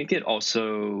 I think it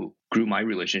also grew my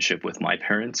relationship with my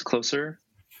parents closer.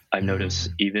 I've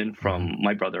noticed even from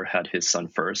my brother had his son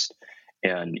first,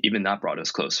 and even that brought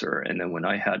us closer. And then when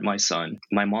I had my son,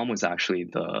 my mom was actually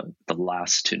the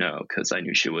last to know because I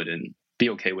knew she wouldn't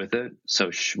be okay with it. So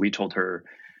I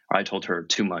told her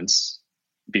 2 months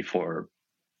before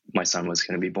my son was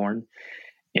going to be born.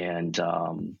 And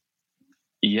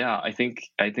yeah, I think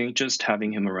just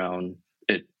having him around,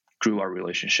 it grew our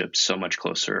relationship so much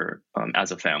closer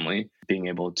as a family, being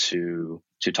able to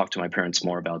talk to my parents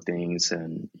more about things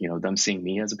and, you know, them seeing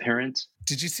me as a parent.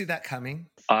 Did you see that coming?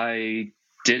 I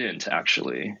didn't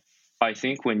actually. I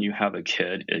think when you have a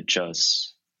kid, it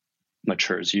just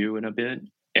matures you in a bit,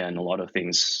 and a lot of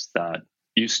things that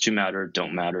used to matter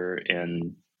don't matter,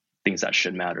 and things that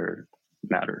should matter.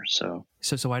 So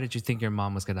why did you think your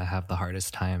mom was going to have the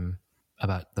hardest time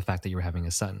about the fact that you were having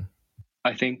a son?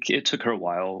 I think it took her a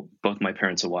while, both my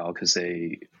parents a while, because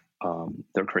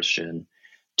they're Christian,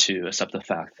 to accept the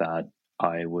fact that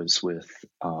I was with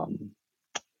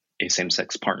a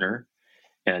same-sex partner,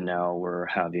 and now we're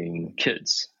having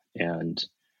kids. And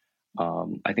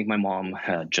I think my mom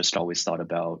had just always thought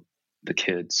about the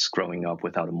kids growing up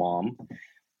without a mom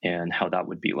and how that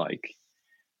would be like.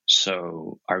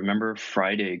 So I remember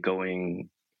Friday going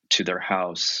to their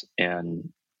house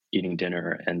and eating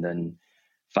dinner, and then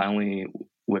finally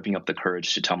whipping up the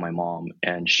courage to tell my mom.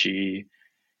 And she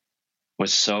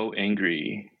was so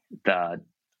angry that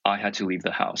I had to leave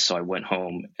the house. So I went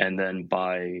home. And then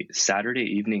by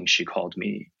Saturday evening, she called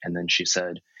me, and then she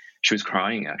said, she was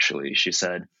crying actually. She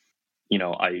said,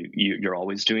 you're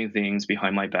always doing things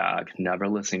behind my back, never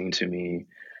listening to me.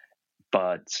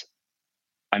 But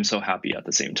I'm so happy at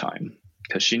the same time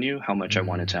because she knew how much I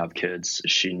wanted to have kids.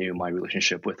 She knew my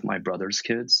relationship with my brother's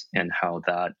kids and how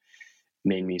that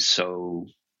made me so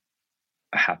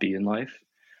happy in life.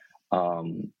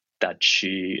 That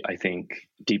she, I think,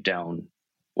 deep down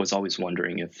was always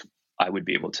wondering if I would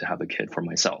be able to have a kid for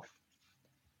myself.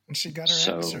 And she got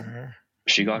her answer.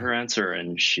 She got her answer,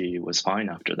 and she was fine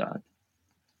after that.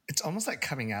 It's almost like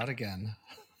coming out again.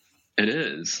 It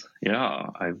is. Yeah,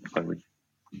 I would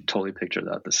totally picture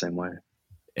that the same way.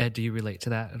 Ed, do you relate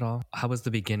to that at all? How was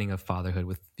the beginning of fatherhood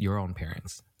with your own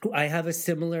parents? I have a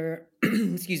similar,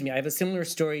 excuse me, I have a similar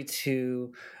story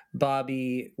to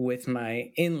Bobby with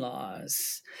my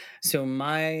in-laws. So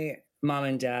my mom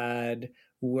and dad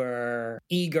were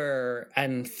eager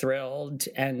and thrilled,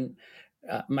 and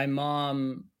my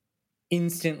mom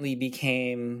instantly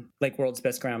became like world's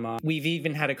best grandma. We've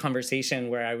even had a conversation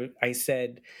where I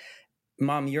said,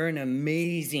 Mom, you're an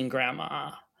amazing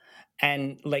grandma.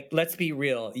 And like, let's be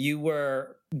real, you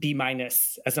were B-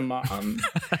 as a mom.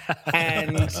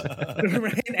 And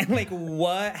right? And like,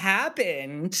 what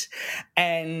happened?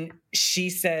 And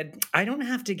she said, I don't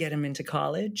have to get him into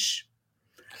college.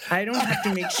 I don't have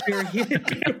to make sure he,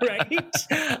 right?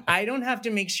 I don't have to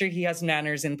make sure he has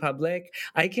manners in public.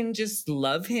 I can just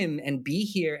love him and be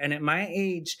here. And at my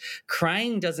age,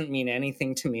 crying doesn't mean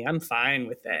anything to me. I'm fine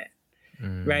with it.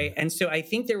 Right. And so I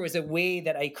think there was a way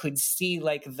that I could see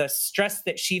like the stress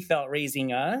that she felt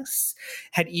raising us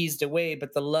had eased away,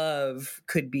 but the love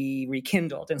could be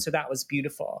rekindled. And so that was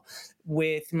beautiful.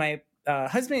 With my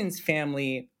husband's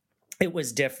family, it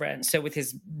was different. So with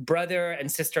his brother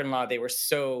and sister-in-law, they were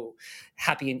so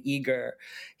happy and eager.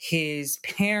 His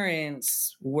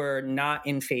parents were not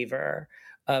in favor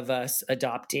of us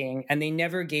adopting, and they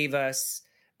never gave us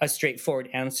a straightforward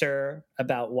answer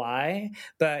about why,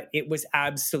 but it was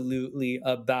absolutely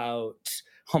about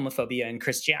homophobia and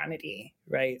Christianity,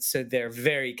 right? So they're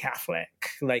very Catholic,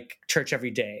 like church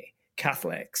every day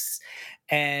Catholics.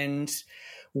 And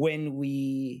when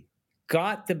we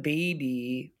got the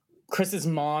baby, Chris's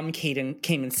mom came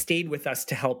and stayed with us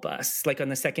to help us, like on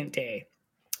the second day.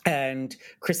 And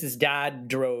Chris's dad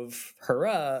drove her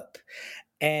up,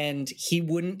 and he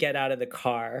wouldn't get out of the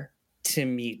car to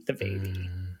meet the baby.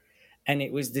 And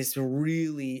it was this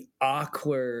really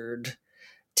awkward,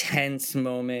 tense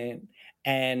moment.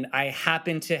 And I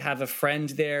happened to have a friend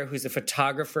there who's a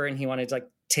photographer, and he wanted to like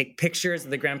take pictures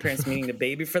of the grandparents meeting the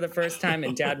baby for the first time,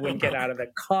 and dad wouldn't get out of the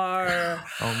car.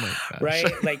 Oh my gosh.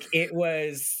 Right? Like it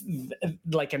was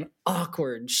like an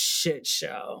awkward shit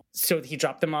show. So he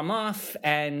dropped the mom off,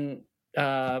 and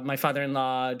my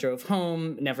father-in-law drove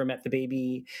home, never met the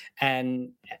baby.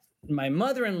 And my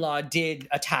mother-in-law did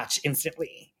attach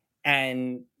instantly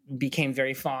and became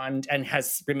very fond and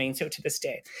has remained so to this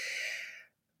day.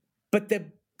 But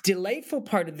the delightful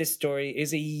part of this story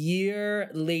is a year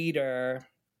later,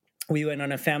 we went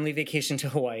on a family vacation to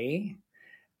Hawaii.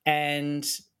 And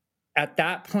at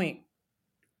that point,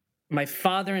 my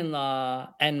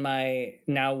father-in-law and my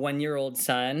now 1-year-old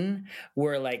son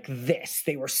were like this.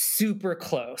 They were super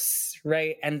close,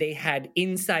 right? And they had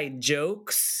inside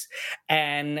jokes,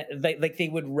 and they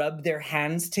would rub their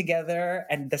hands together,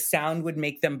 and the sound would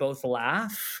make them both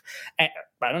laugh. And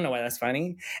I don't know why that's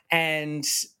funny. And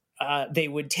they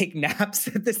would take naps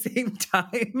at the same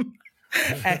time.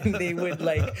 And they would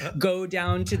like go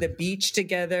down to the beach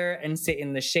together and sit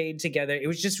in the shade together. It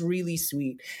was just really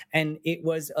sweet. And it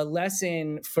was a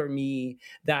lesson for me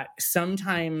that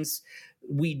sometimes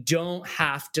we don't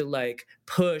have to like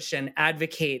push and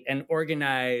advocate and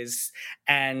organize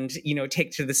and,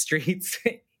 take to the streets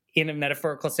in a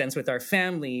metaphorical sense with our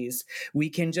families. We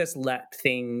can just let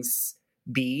things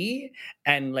be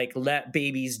and like let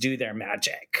babies do their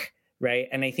magic. Right.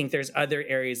 And I think there's other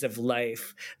areas of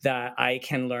life that I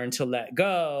can learn to let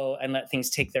go and let things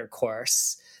take their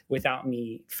course without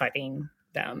me fighting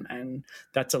them. And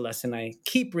that's a lesson I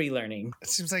keep relearning. It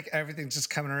seems like everything's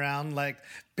just coming around. Like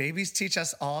babies teach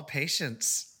us all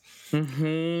patience.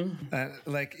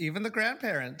 Like even the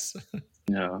grandparents.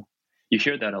 Yeah. You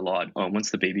hear that a lot. Once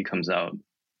the baby comes out,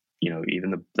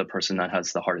 even the person that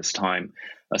has the hardest time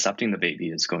accepting the baby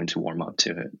is going to warm up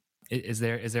to it. Is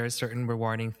there a certain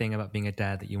rewarding thing about being a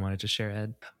dad that you wanted to share,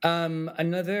 Ed?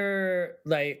 Another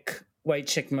like white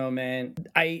chick moment.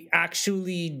 I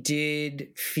actually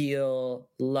did feel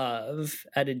love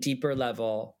at a deeper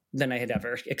level than I had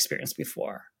ever experienced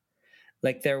before.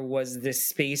 Like there was this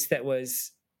space that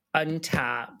was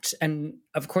untapped. And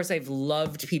of course I've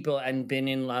loved people and been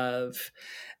in love.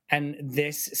 And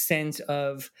this sense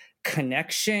of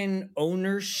connection,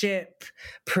 ownership,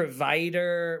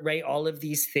 provider, right? All of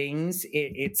these things,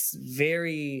 it's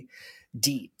very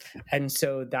deep. And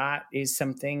so that is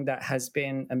something that has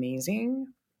been amazing.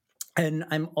 And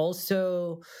I'm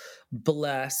also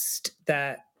blessed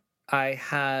that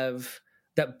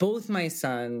that both my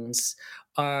sons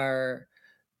are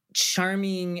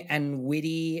charming and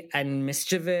witty and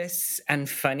mischievous and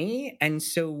funny. And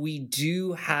so we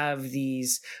do have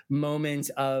these moments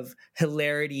of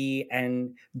hilarity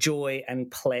and joy and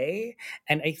play.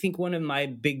 And I think one of my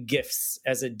big gifts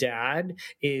as a dad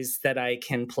is that I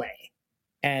can play,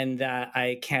 and that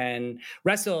I can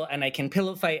wrestle and I can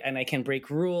pillow fight and I can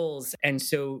break rules. And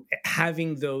so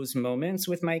having those moments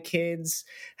with my kids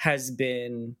has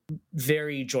been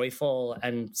very joyful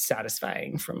and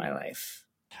satisfying for my life.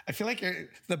 I feel like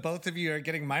the both of you are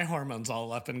getting my hormones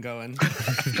all up and going.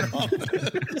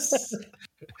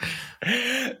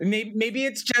 Maybe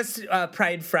it's just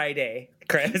Pride Friday,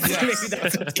 Chris. Yes. Maybe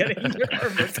that's what's getting your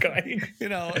hormones going. You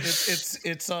know,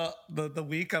 it's the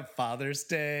week of Father's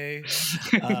Day.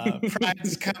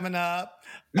 Pride's coming up.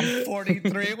 I'm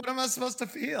 43. What am I supposed to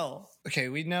feel? Okay,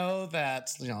 we know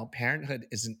that, parenthood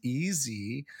isn't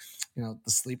easy. The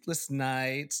sleepless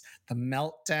nights, the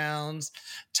meltdowns,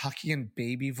 talking in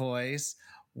baby voice.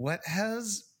 What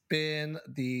has been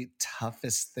the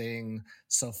toughest thing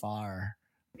so far?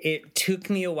 It took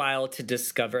me a while to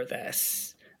discover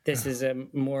this. This is a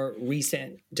more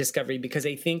recent discovery, because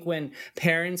I think when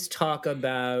parents talk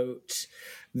about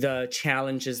the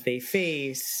challenges they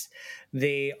face,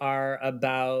 they are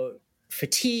about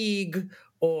fatigue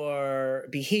or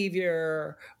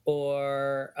behavior,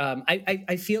 or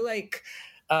I feel like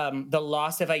the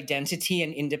loss of identity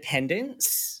and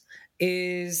independence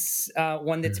is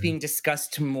one that's being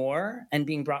discussed more and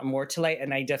being brought more to light.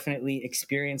 And I definitely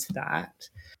experienced that.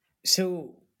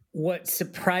 So what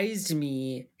surprised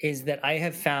me is that I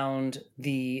have found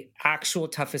the actual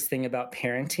toughest thing about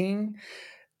parenting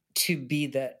to be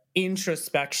the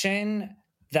introspection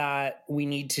that we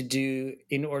need to do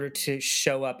in order to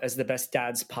show up as the best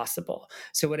dads possible.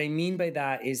 So what I mean by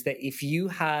that is that if you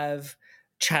have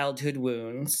childhood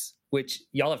wounds, which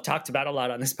y'all have talked about a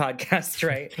lot on this podcast,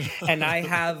 right? And I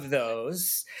have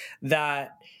those,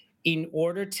 that in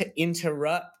order to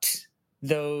interrupt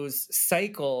those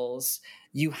cycles,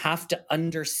 you have to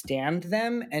understand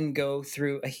them and go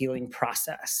through a healing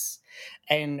process.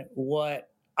 And what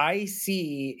I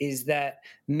see is that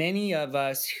many of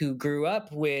us who grew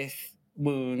up with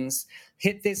wounds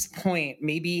hit this point,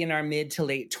 maybe in our mid to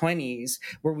late 20s,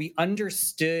 where we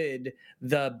understood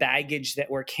the baggage that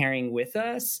we're carrying with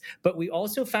us, but we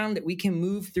also found that we can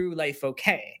move through life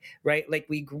okay, right? Like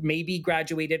we maybe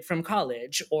graduated from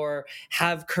college, or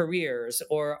have careers,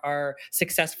 or are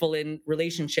successful in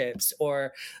relationships,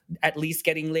 or at least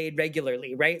getting laid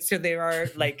regularly, right? So there are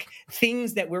like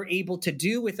things that we're able to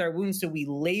do with our wounds, so we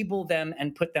label them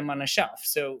and put them on a shelf.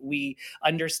 So we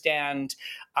understand,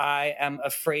 I am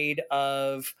afraid of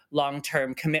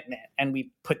long-term commitment, and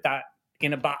we put that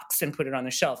in a box and put it on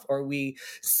the shelf. Or we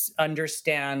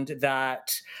understand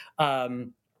that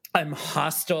I'm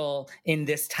hostile in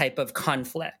this type of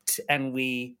conflict, and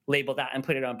we label that and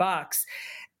put it on a box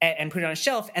and put it on a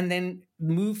shelf, and then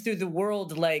move through the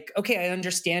world like, okay, I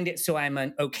understand it, so I'm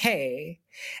okay.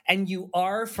 And you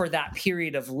are for that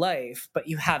period of life, but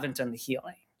you haven't done the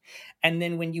healing. And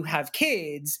then when you have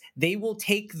kids, they will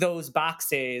take those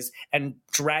boxes and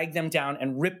drag them down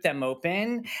and rip them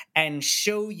open and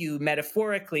show you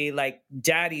metaphorically, like,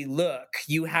 Daddy, look,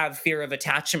 you have fear of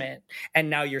attachment and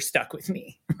now you're stuck with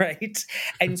me, right?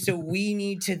 And so we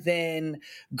need to then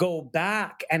go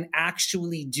back and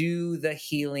actually do the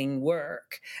healing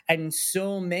work. And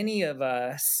so many of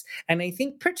us, and I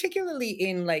think particularly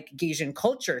in like Asian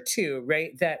culture too,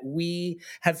 right, that we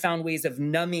have found ways of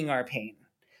numbing our pain.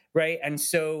 Right. And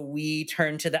so we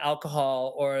turn to the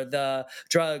alcohol or the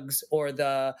drugs or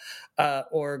the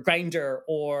or Grindr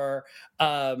or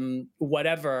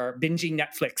whatever, binging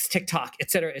Netflix, TikTok, et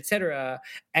cetera, et cetera.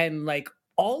 And like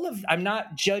I'm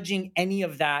not judging any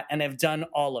of that, and I've done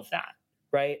all of that.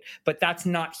 Right. But that's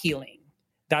not healing.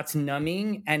 That's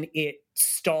numbing, and it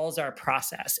stalls our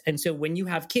process. And so when you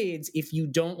have kids, if you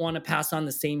don't want to pass on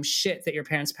the same shit that your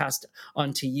parents passed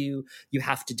on to you, you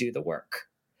have to do the work.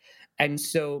 And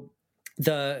so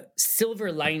the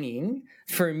silver lining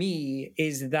for me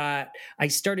is that I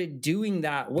started doing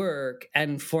that work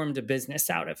and formed a business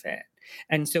out of it.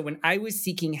 And so when I was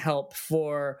seeking help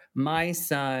for my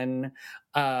son,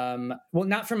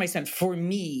 not for my son, for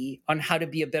me, on how to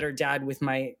be a better dad with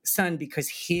my son, because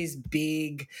his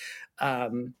big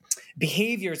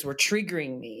behaviors were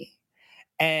triggering me.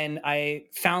 And I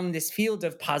found this field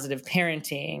of positive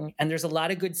parenting, and there's a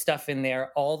lot of good stuff in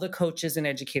there. All the coaches and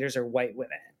educators are white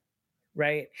women,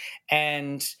 right?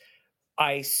 And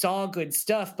I saw good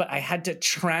stuff, but I had to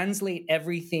translate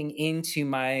everything into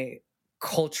my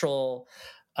cultural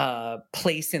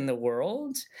place in the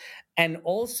world. And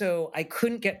also, I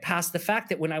couldn't get past the fact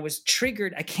that when I was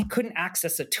triggered, I couldn't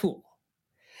access a tool.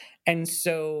 And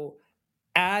so,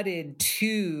 added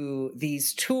to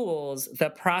these tools, the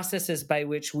processes by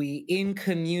which we, in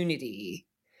community,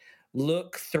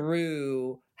 look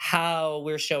through how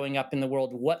we're showing up in the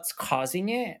world, what's causing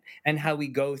it, and how we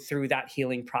go through that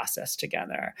healing process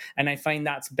together. And I find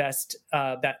that's best,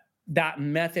 that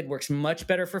method works much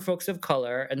better for folks of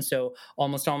color. And so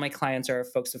almost all my clients are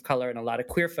folks of color and a lot of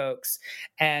queer folks.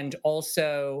 And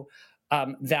also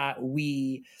that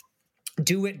we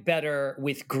do it better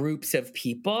with groups of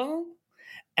people.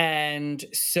 And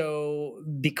so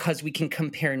because we can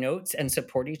compare notes and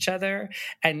support each other.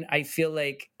 And I feel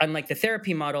like, unlike the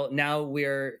therapy model, now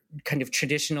we're kind of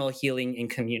traditional healing in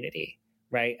community,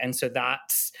 right? And so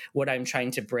that's what I'm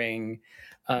trying to bring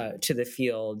to the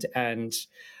field. And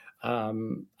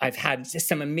I've had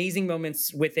some amazing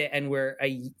moments with it, and we're a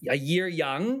year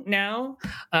young now.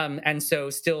 And so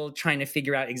still trying to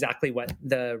figure out exactly what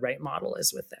the right model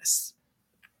is with this.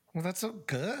 Well, that's so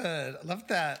good. I love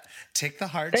that. Take the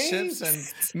hardships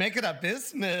and make it a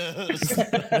business.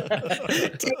 Take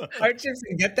the hardships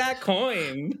and get that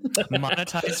coin.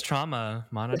 Monetize trauma.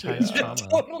 Monetize trauma.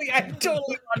 I'm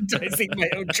totally monetizing my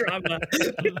own trauma.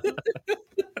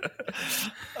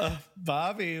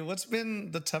 Bobby, what's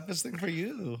been the toughest thing for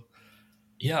you?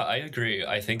 Yeah, I agree.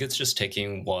 I think it's just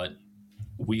taking what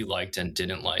we liked and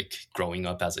didn't like growing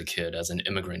up as a kid, as an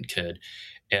immigrant kid,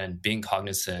 and being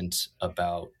cognizant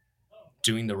about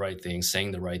doing the right thing,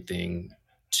 saying the right thing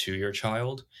to your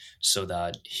child so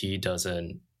that he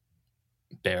doesn't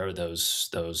bear those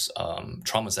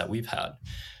traumas that we've had.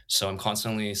 So I'm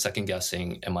constantly second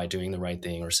guessing, am I doing the right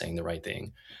thing or saying the right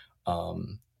thing?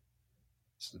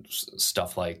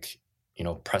 Stuff like,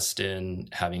 Preston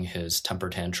having his temper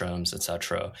tantrums,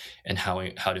 etc., and how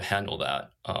to handle that.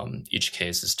 Each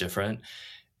case is different.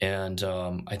 And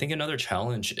I think another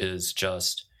challenge is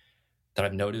just that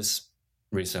I've noticed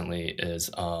recently is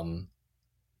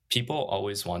people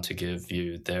always want to give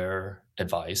you their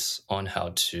advice on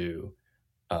how to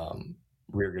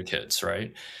rear your kids,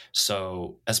 right?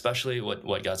 So especially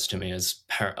what gets to me is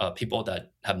people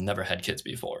that have never had kids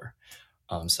before.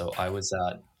 So I was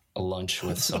at a lunch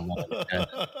with someone and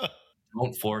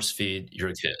don't force feed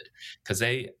your kid, because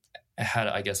they had,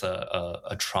 I guess,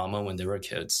 a trauma when they were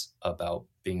kids about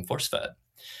being force fed.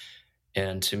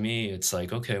 And to me, it's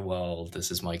like, okay, well,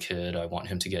 this is my kid. I want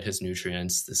him to get his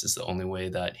nutrients. This is the only way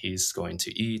that he's going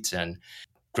to eat and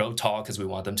grow tall, because we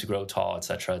want them to grow tall,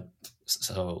 etc.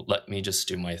 So let me just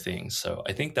do my thing. So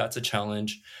I think that's a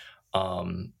challenge.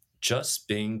 Just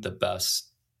being the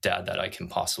best dad that I can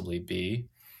possibly be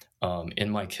in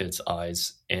my kids'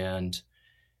 eyes. And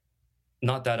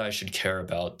not that I should care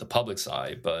about the public's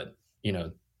eye, but,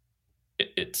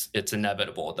 it's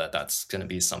inevitable that that's going to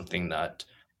be something that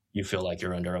you feel like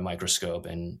you're under a microscope,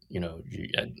 and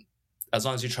as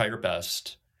long as you try your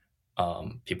best,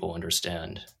 people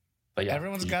understand. But yeah,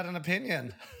 everyone's got an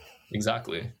opinion.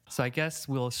 Exactly. So I guess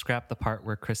we'll scrap the part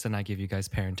where Chris and I give you guys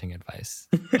parenting advice.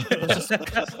 Let's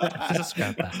just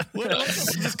scrap that.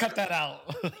 Let's just cut that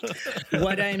out.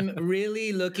 What I'm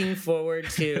really looking forward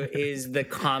to is the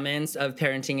comments of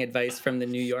parenting advice from the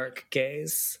New York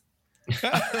gays.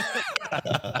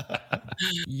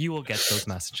 You will get those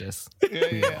messages.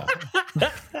 Yeah.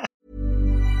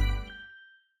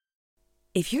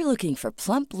 If you're looking for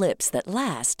plump lips that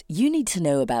last, you need to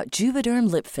know about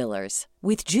Juvederm lip fillers.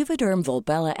 With Juvederm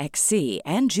Volbella XC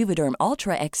and Juvederm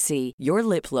Ultra XC, your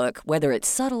lip look, whether it's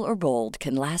subtle or bold,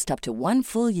 can last up to 1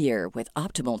 full year with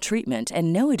optimal treatment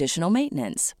and no additional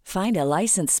maintenance. Find a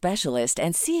licensed specialist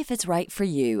and see if it's right for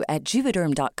you at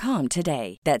Juvederm.com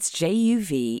today. That's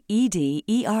JUVEDERM.com.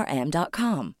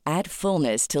 Add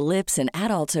fullness to lips in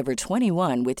adults over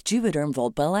 21 with Juvederm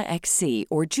Volbella XC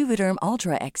or Juvederm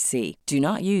Ultra XC. Do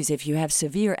not use if you have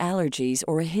severe allergies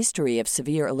or a history of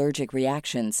severe allergic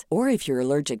reactions, or if you're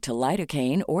allergic to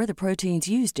lidocaine or the proteins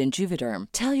used in Juvederm.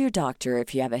 Tell your doctor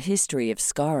if you have a history of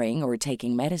scarring or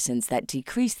taking medicines that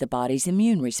decrease the body's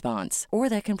immune response or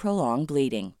that can prolong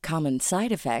bleeding. Common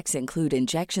side effects include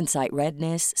injection site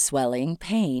redness, swelling,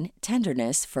 pain,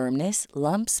 tenderness, firmness,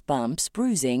 lumps, bumps,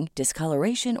 bruising,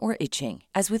 discoloration, or itching.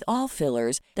 As with all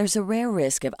fillers, there's a rare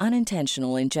risk of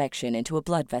unintentional injection into a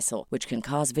blood vessel, which can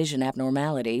cause vision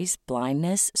abnormalities,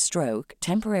 blindness, stroke,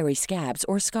 temporary scabs,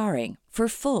 or scarring. For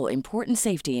full important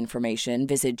safety information,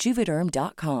 visit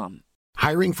Juvederm.com.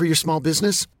 Hiring for your small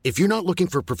business? If you're not looking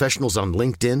for professionals on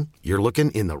LinkedIn, you're looking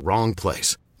in the wrong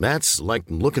place. That's like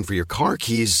looking for your car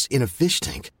keys in a fish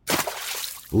tank.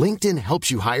 LinkedIn helps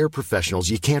you hire professionals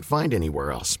you can't find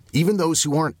anywhere else, even those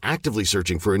who aren't actively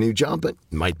searching for a new job but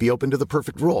might be open to the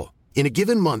perfect role. In a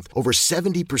given month, over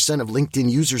 70% of LinkedIn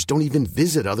users don't even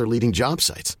visit other leading job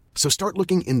sites. So start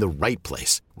looking in the right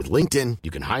place. With LinkedIn, you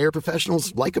can hire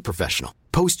professionals like a professional.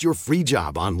 Post your free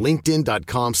job on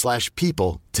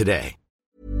linkedin.com/people today.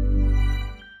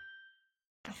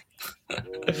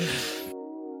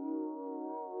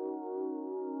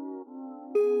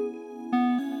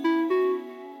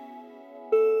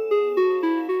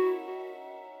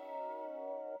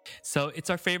 So it's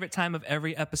our favorite time of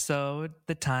every episode,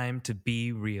 the time to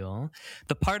be real.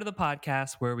 The part of the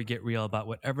podcast where we get real about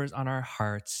whatever's on our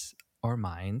hearts or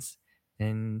minds.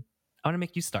 And I want to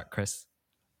make you start, Chris.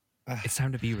 It's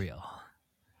time to be real.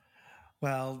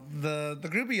 Well, the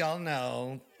groupie all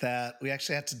know that we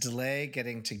actually had to delay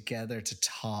getting together to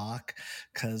talk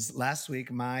because last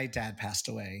week my dad passed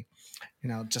away.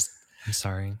 Just I'm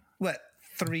sorry.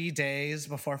 3 days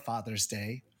before Father's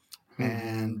Day.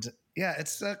 And yeah,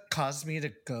 it's caused me to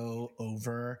go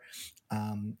over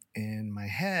in my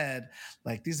head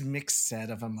like these mixed set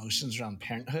of emotions around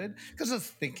parenthood because I was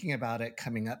thinking about it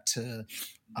coming up to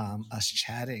us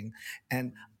chatting.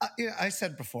 And I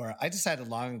said before, I decided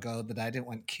long ago that I didn't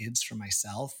want kids for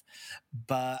myself,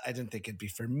 but I didn't think it'd be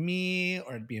for me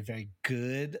or it'd be a very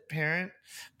good parent.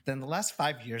 Then the last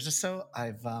 5 years or so,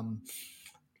 I've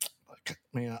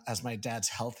as my dad's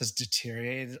health has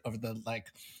deteriorated over the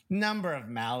number of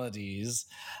maladies,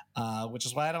 which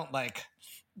is why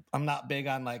I'm not big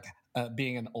on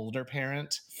being an older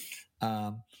parent.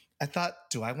 I thought,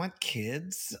 do I want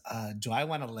kids? Do I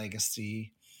want a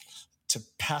legacy to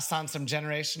pass on some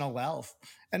generational wealth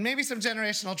and maybe some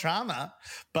generational trauma?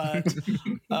 But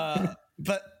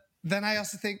but then I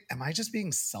also think, am I just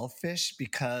being selfish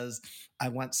because I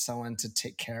want someone to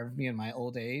take care of me in my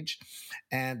old age?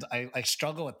 And I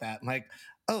struggle with that. I'm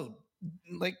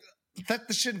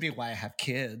that shouldn't be why I have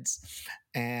kids.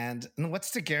 And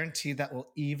what's the guarantee that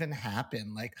will even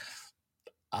happen?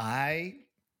 I'm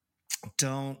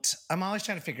always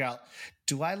trying to figure out,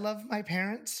 do I love my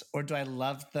parents or do I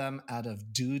love them out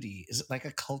of duty? Is it like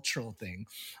a cultural thing?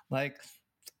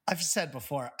 I've said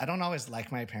before, I don't always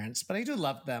like my parents, but I do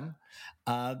love them.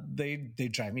 They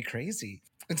drive me crazy.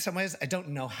 In some ways, I don't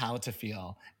know how to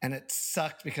feel. And it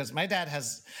sucked because my dad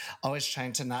has always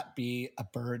trying to not be a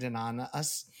burden on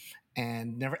us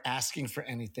and never asking for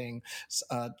anything,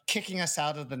 kicking us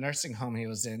out of the nursing home he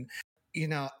was in.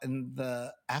 And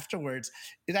afterwards,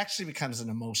 it actually becomes an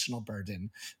emotional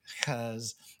burden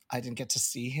because I didn't get to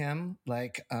see him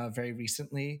very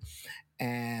recently.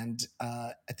 And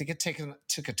I think it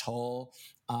took a toll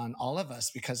on all of us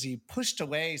because he pushed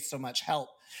away so much help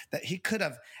that he could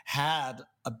have had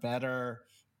a better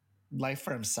life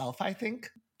for himself, I think.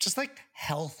 Just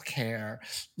healthcare,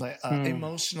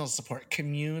 emotional support,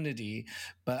 community.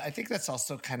 But I think that's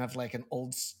also kind of like an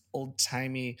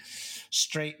old-timey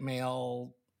straight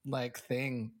male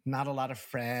thing. Not a lot of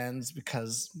friends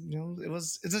because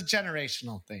it's a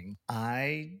generational thing.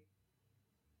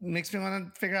 Makes me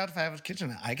want to figure out if I have a kid or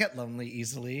not. I get lonely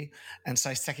easily, and so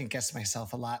I second guess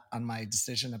myself a lot on my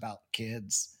decision about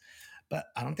kids. But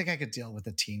I don't think I could deal with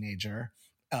a teenager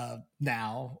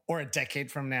now or a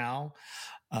decade from now.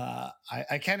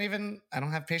 I can't even. I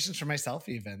don't have patience for myself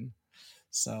even.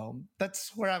 So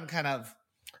that's where I'm kind of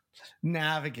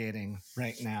navigating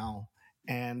right now,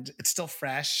 and it's still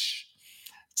fresh.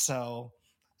 So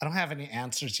I don't have any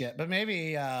answers yet, but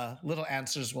maybe little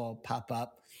answers will pop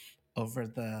up over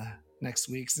the next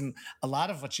weeks. And a lot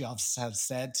of what you all have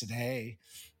said today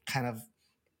kind of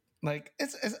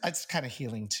it's kind of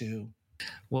healing too.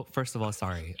 Well, first of all,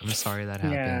 sorry. I'm sorry that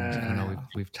happened. Yeah. I know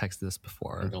we've texted this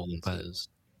before. Condolences.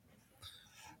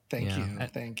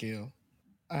 Thank you.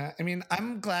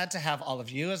 I'm glad to have all of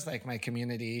you as my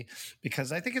community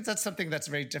because I think that's something that's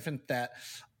very different that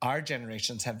our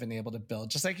generations have been able to build.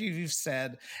 Just like you've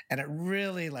said, and it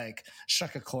really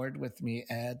struck a chord with me,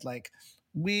 Ed.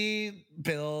 We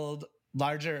build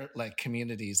larger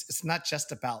communities. It's not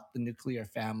just about the nuclear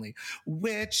family,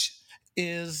 which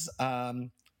is a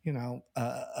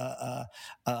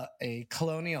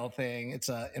colonial thing. It's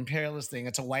an imperialist thing.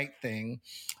 It's a white thing.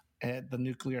 The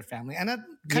nuclear family, and a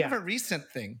kind of a recent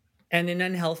thing. And an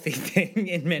unhealthy thing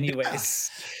in many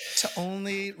ways. To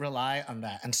only rely on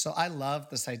that. And so I love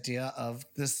this idea of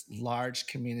this large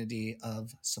community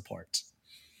of support.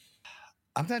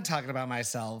 I'm done talking about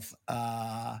myself.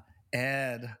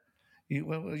 Ed,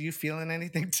 Were you feeling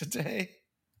anything today?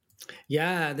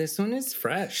 Yeah, this one is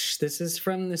fresh. This is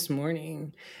from this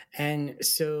morning. And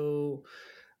so,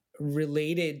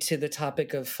 related to the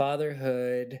topic of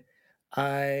fatherhood,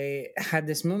 I had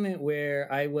this moment where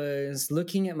I was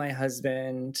looking at my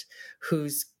husband,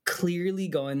 who's clearly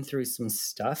going through some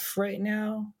stuff right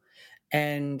now,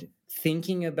 and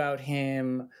thinking about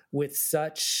him with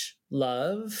such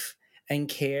love and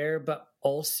care, but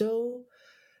also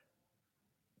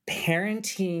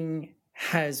parenting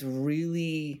has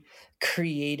really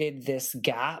created this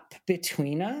gap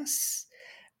between us.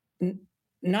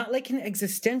 Not like an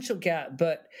existential gap,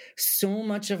 but so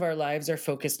much of our lives are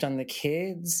focused on the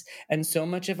kids, and so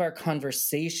much of our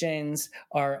conversations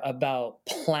are about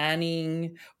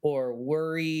planning or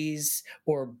worries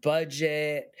or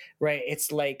budget, right?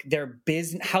 It's like they're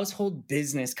business, household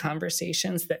business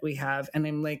conversations that we have. And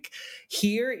I'm like,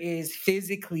 here is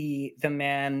physically the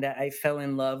man that I fell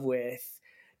in love with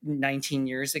 19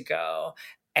 years ago.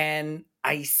 And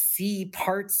I see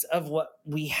parts of what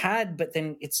we had, but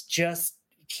then it's just,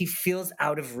 he feels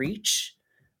out of reach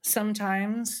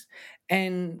sometimes.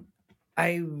 And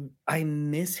I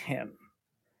miss him.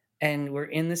 And we're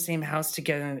in the same house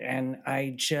together, and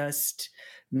I just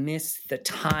miss the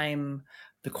time,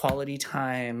 the quality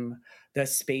time, the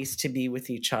space to be with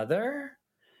each other.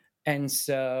 And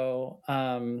so,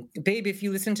 babe, if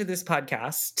you listen to this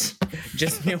podcast,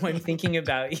 just know I'm thinking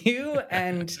about you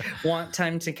and want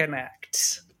time to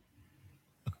connect.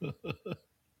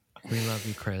 We love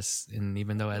you, Chris. And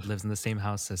even though Ed lives in the same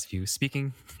house as you,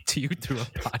 speaking to you through a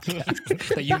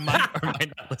podcast that you might or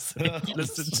might not listen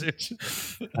to.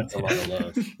 That's a lot of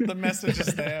love. The message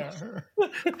is there.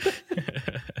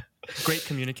 Great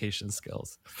communication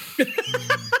skills.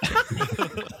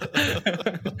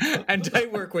 And I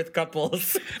work with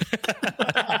couples.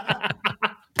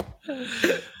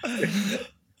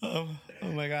 Oh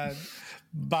my God.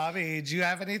 Bobby, do you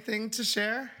have anything to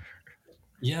share?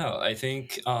 Yeah, I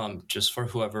think just for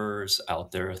whoever's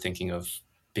out there thinking of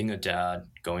being a dad,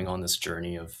 going on this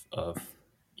journey of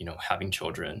having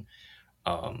children,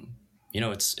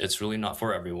 it's really not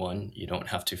for everyone. You don't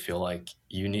have to feel like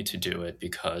you need to do it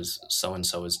because so and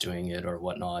so is doing it or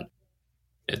whatnot.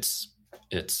 It's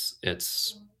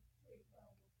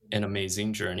an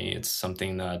amazing journey. It's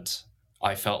something that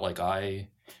I felt like I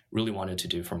really wanted to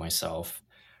do for myself.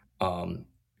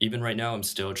 Even right now, I'm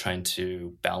still trying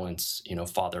to balance,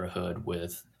 fatherhood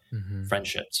with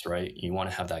friendships, right? You want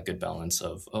to have that good balance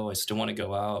of, I still want to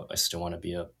go out. I still want to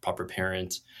be a proper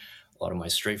parent. A lot of my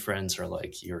straight friends are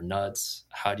like, you're nuts.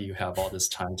 How do you have all this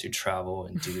time to travel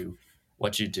and do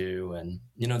what you do? And,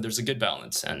 there's a good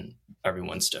balance and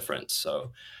everyone's different.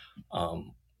 So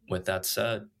with that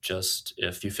said, just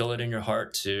if you feel it in your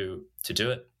heart to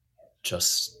do it,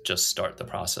 just start the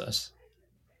process.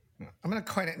 I'm going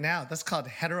to coin it now. That's called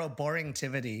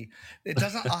heteroboringtivity. It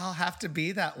doesn't all have to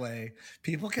be that way.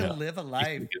 People can live a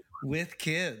life with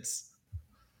kids.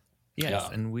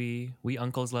 Yes, and we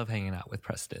uncles love hanging out with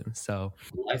Preston. So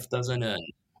life doesn't end.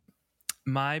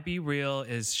 My be real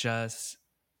is just,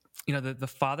 the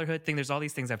fatherhood thing. There's all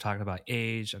these things I've talked about: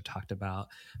 age, I've talked about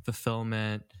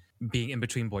fulfillment, being in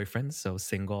between boyfriends, so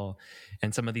single,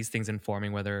 and some of these things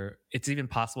informing whether it's even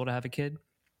possible to have a kid.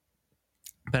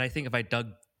 But I think if I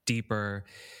dug deeper,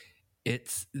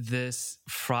 it's this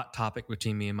fraught topic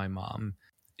between me and my mom.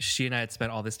 She and I had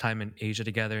spent all this time in Asia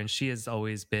together, and she has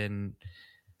always been,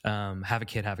 have a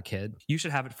kid. You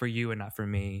should have it for you and not for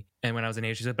me. And when I was in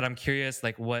Asia, she said, but I'm curious,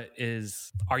 like,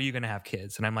 are you going to have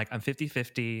kids? And I'm like, I'm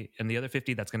 50-50, and the other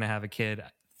 50 that's going to have a kid,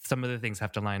 some of the things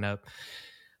have to line up.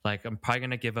 Like, I'm probably going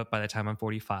to give up by the time I'm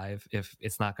 45 if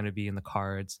it's not going to be in the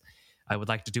cards. I would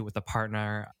like to do it with a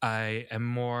partner. I am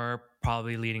more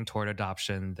probably leaning toward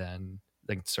adoption than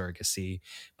like surrogacy,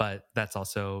 but that's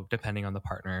also depending on the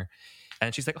partner.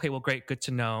 And she's like, okay, well, great. Good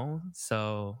to know.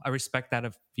 So I respect that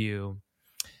of you.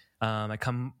 I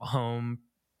come home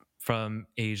from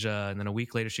Asia, and then a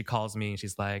week later she calls me and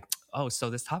she's like, oh, so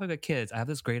this topic of kids, I have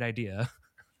this great idea.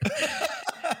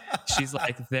 She's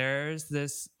like, there's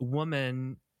this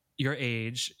woman your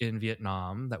age in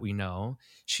Vietnam that we know.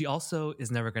 She also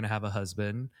is never going to have a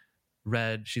husband.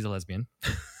 She's a lesbian.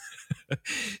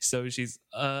 So she's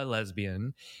a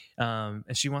lesbian.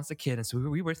 And she wants a kid. And so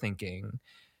we were thinking,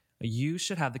 you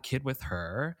should have the kid with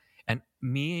her, and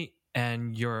me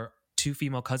and your 2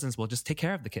 female cousins will just take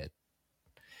care of the kid.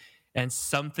 And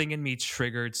something in me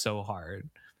triggered so hard.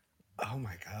 Oh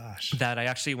my gosh. That I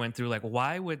actually went through, like,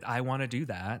 why would I want to do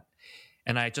that?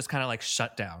 And I just kind of like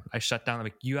shut down. I shut down.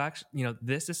 Like, you actually,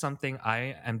 this is something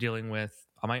I am dealing with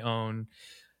on my own.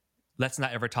 Let's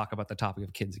not ever talk about the topic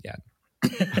of kids again.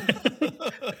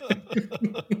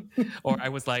 Or I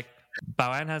was like,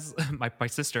 Baoan has my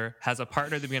sister has a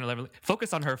partner at the beginning of 11.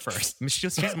 Focus on her first.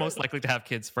 She's most likely to have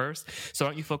kids first. So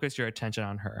why don't you focus your attention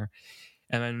on her?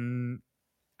 And then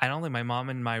I don't think my mom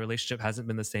and my relationship hasn't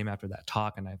been the same after that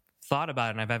talk. And I've thought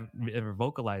about it and I've ever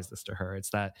vocalized this to her.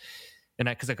 It's that, and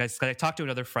because I talked to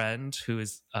another friend who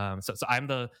is, so I'm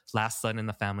the last son in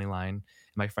the family line.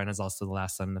 My friend is also the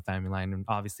last son in the family line. And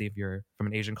obviously, if you're from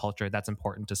an Asian culture, that's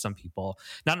important to some people.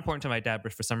 Not important to my dad,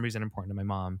 but for some reason important to my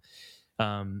mom.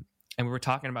 And we were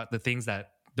talking about the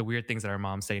weird things that our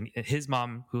moms say. And his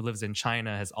mom, who lives in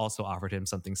China, has also offered him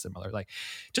something similar. Like,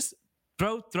 just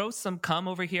throw some cum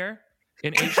over here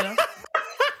in Asia.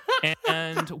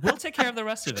 And we'll take care of the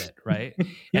rest of it, right?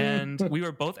 And we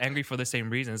were both angry for the same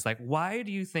reasons. Like, why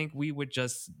do you think we would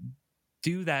just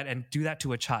do that and do that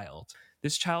to a child?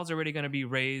 This child's already going to be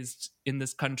raised in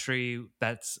this country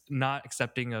that's not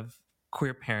accepting of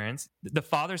queer parents. The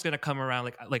father's going to come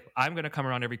around, like I'm going to come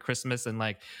around every Christmas and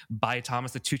like buy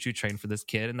Thomas a choo-choo train for this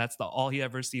kid, and that's all he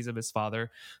ever sees of his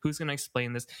father. Who's going to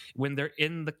explain this when they're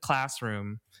in the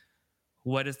classroom?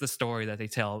 What is the story that they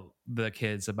tell the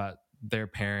kids about their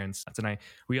parents? And I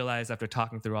realized after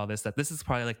talking through all this that this is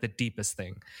probably like the deepest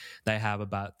thing that I have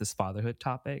about this fatherhood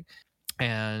topic,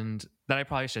 and that I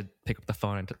probably should pick up the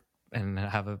phone and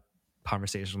have a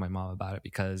conversation with my mom about it,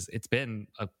 because it's been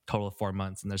a total of 4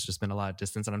 months and there's just been a lot of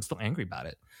distance and I'm still angry about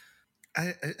it.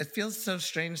 It feels so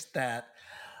strange that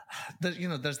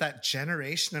there's that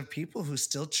generation of people who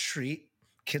still treat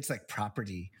kids like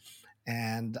property.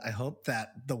 And I hope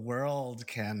that the world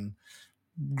can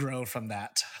grow from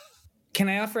that. Can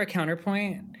I offer a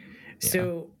counterpoint? Yeah.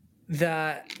 So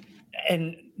that,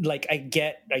 and like,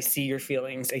 I see your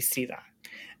feelings. I see that.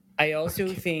 I also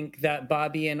think that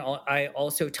Bobby and I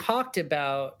also talked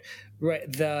about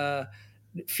the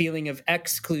feeling of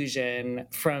exclusion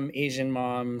from Asian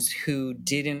moms who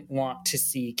didn't want to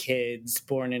see kids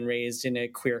born and raised in a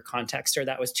queer context, or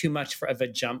that was too much of a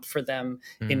jump for them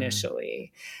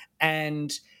initially.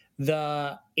 And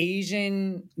the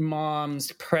Asian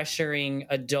moms pressuring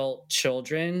adult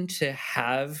children to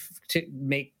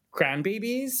make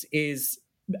grandbabies is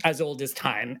as old as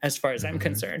time, as far as I'm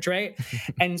concerned, right?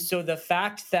 And so the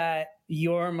fact that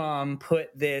your mom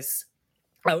put this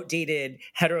outdated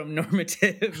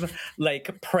heteronormative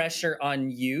like pressure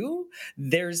on you,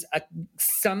 there's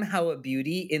somehow a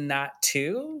beauty in that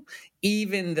too,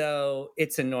 even though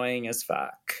it's annoying as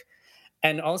fuck.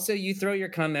 And also, you throw your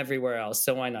cum everywhere else,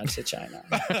 so why not to China?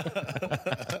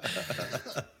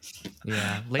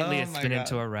 Yeah, lately it's been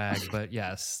into a rag, but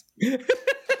yes.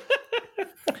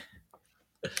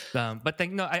 But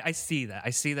I see that.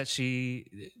 I see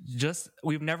that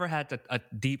we've never had a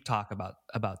deep talk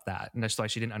about that. And that's why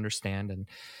she didn't understand.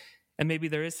 And maybe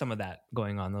there is some of that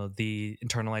going on, though. The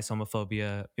internalized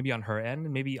homophobia, maybe on her end,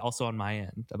 and maybe also on my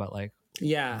end, about like,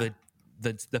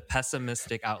 the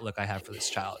pessimistic outlook I have for this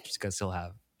child, just because he'll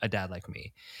have a dad like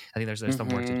me. I think there's some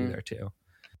work to do there too.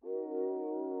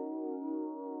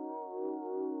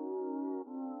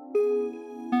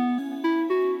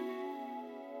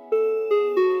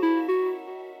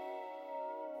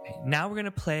 Now we're going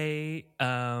to play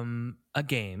a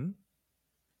game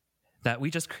that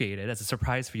we just created as a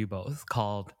surprise for you both,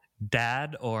 called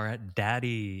Dad or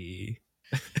Daddy.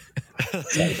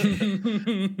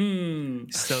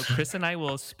 So Chris and I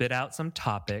will spit out some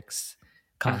topics,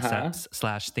 concepts /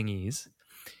 thingies.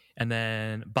 And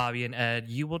then Bobby and Ed,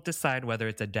 you will decide whether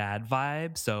it's a dad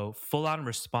vibe. So full-on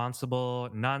responsible,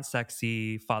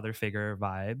 non-sexy father figure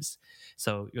vibes.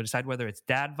 So you'll decide whether it's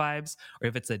dad vibes or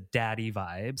if it's a daddy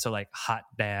vibe. So like, hot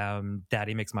damn,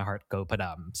 daddy makes my heart go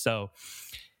padum. So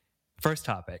first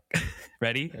topic.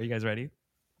 Ready? Are you guys ready?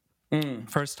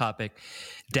 First topic.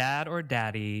 Dad or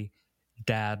daddy,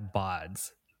 dad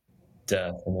bods?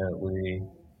 Definitely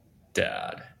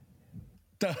dad.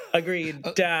 Agreed.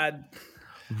 Dad.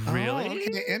 Really? Oh,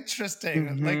 okay,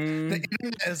 interesting. Like, the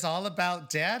internet is all about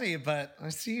daddy, but I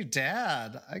see you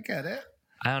dad. I get it.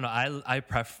 I don't know.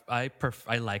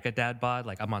 I like a dad bod.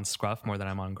 Like, I'm on Scruff more than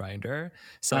I'm on Grindr,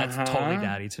 so that's totally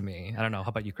daddy to me. I don't know. How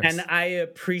about you, Chris? And I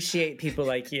appreciate people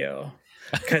like you,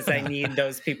 because I need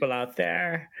those people out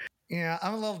there. Yeah,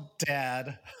 I'm a little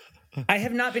dad. I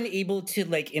have not been able to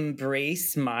like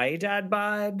embrace my dad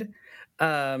bod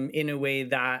in a way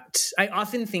that I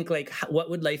often think like, what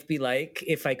would life be like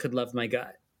if I could love my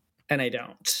gut? And I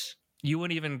don't. You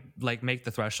wouldn't even like make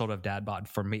the threshold of dad bod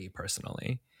for me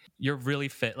personally. You're really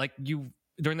fit. Like,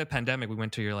 during the pandemic, we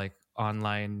went to your like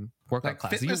online workout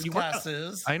classes. Fitness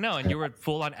classes. I know, and you were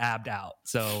full on abbed out.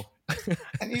 So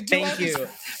And you do all Thank these you.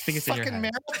 think it's in your fucking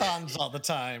head. marathons all the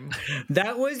time.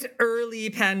 That was early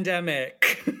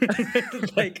pandemic.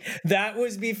 Like that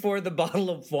was before the bottle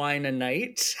of wine a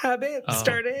night habit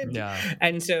started. yeah.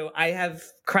 And so I have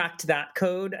cracked that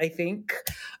code, I think.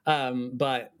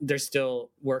 But there's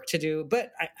still work to do.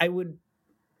 But I would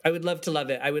love to love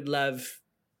it. I would love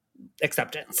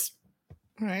acceptance.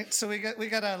 All right, so we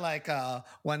got a like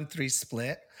 1-3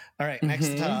 split. All right,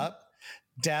 next up,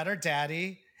 dad or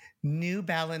daddy, New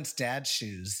Balance dad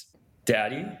shoes.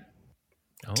 Daddy?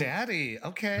 Oh. Daddy,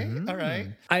 okay, all right.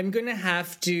 I'm going to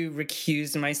have to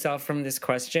recuse myself from this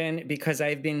question because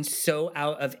I've been so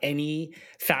out of any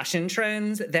fashion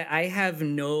trends that I have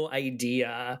no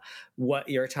idea what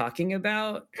you're talking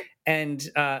about. And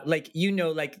like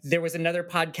there was another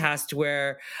podcast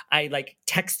where I like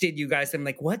texted you guys. I'm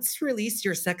like, what's release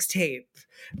your sex tape?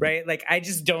 Right? Like, I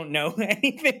just don't know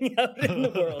anything out in the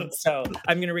world. So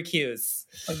I'm going to recuse.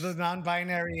 The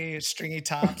non-binary stringy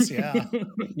tops, yeah.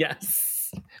 Yes.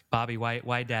 Bobby,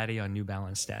 why daddy on New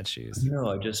Balance dad shoes?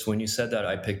 No, I just, when you said that,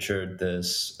 I pictured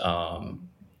this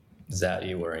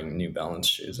Zaddy wearing New Balance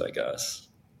shoes, I guess.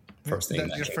 First thing.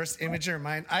 That's your first image in your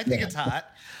mind. I think it's hot.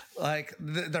 Like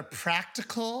they're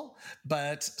practical,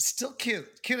 but still cute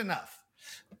enough.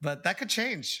 But that could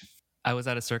change. I was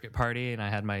at a circuit party and I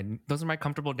had those are my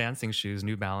comfortable dancing shoes,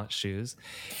 New Balance shoes.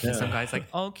 And some guy's like,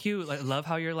 oh, cute. Like, love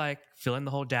how you're like feeling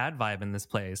the whole dad vibe in this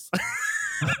place.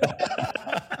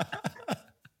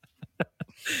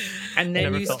 And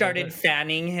then you started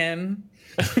fanning him.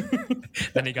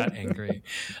 Then he got angry.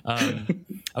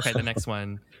 Okay, the next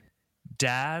one.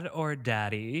 Dad or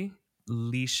daddy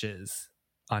leashes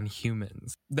on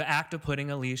humans. The act of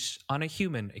putting a leash on a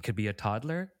human. It could be a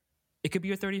toddler. It could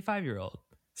be a 35-year-old.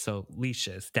 So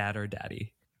leashes, dad or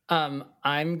daddy.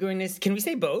 I'm going to... Can we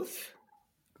say both?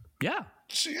 Yeah.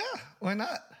 Yeah, why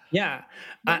not? Yeah.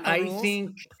 I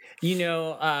think,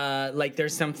 like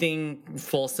there's something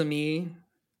fulsome-y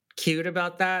cute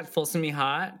about that, fulsome-y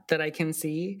hot that I can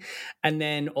see. And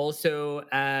then also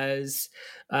as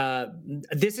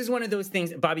this is one of those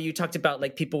things, Bobby, you talked about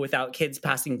like people without kids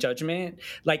passing judgment.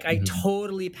 Like I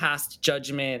totally passed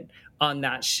judgment on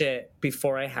that shit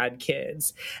before I had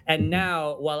kids. And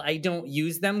now, while I don't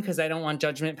use them because I don't want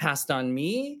judgment passed on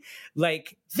me,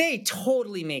 like they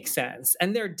totally make sense.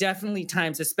 And there are definitely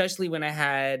times, especially when I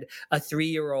had a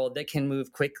 3-year-old that can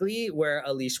move quickly, where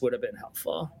a leash would have been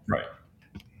helpful. Right.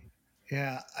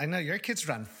 Yeah, I know your kids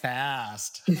run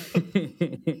fast.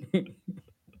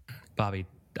 Bobby,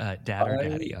 dad or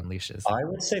daddy on leashes? I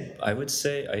would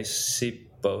say I see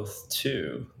both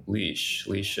too.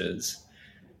 Leashes.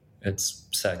 It's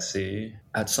sexy.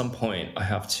 At some point, I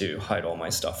have to hide all my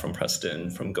stuff from Preston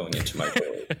from going into my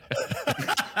room.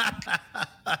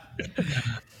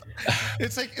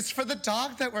 It's like, it's for the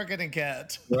dog that we're going to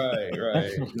get. Right.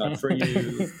 Not for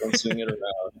you. Don't swing it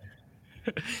around.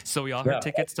 So we all heard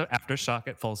tickets to Aftershock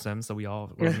at Folsom, so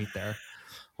we'll meet there.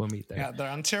 We'll meet there. Yeah, they're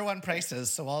on tier 1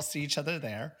 prices, so we'll see each other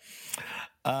there.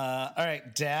 All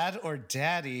right, dad or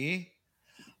daddy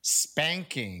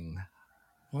spanking.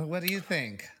 What do you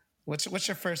think? What's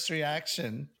your first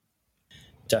reaction?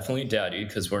 Definitely daddy,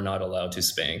 because we're not allowed to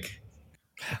spank.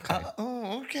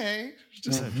 Okay.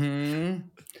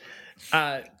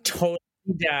 Totally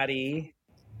daddy.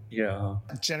 Yeah.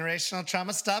 Generational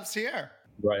trauma stops here.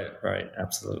 Right.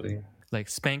 Absolutely. Like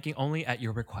spanking only at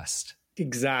your request.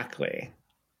 Exactly.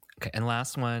 Okay, and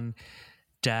last one,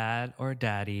 dad or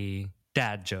daddy,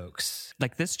 dad jokes.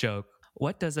 Like this joke,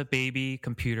 what does a baby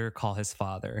computer call his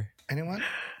father? Anyone?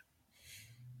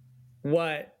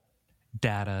 What?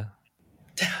 Data.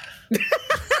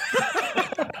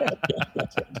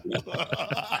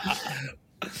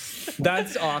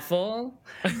 That's awful.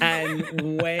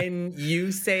 And when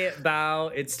you say it,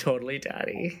 Bao, it's totally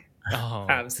daddy. Oh,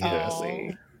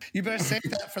 absolutely. Oh, you better save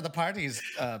that for the parties,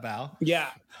 Bao. Yeah.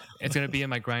 It's going to be in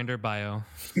my Grindr bio.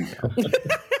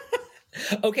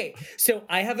 Okay, so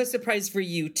I have a surprise for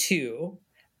you too.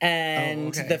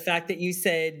 And the fact that you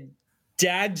said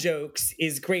dad jokes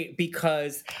is great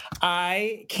because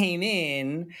I came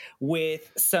in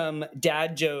with some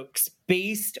dad jokes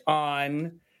based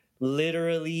on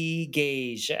literally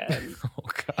Gaysian. Oh,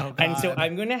 God. And so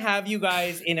I'm going to have you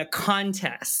guys in a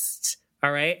contest.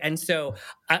 All right. And so,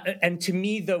 and to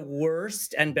me, the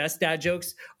worst and best dad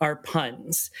jokes are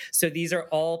puns. So these are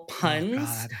all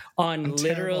puns on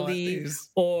literally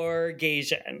or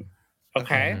Gaysian.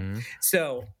 Okay.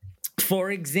 So,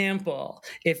 for example,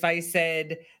 if I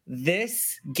said,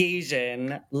 this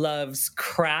Gaysian loves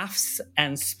crafts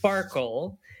and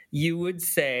sparkle, you would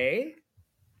say...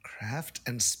 Craft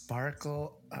and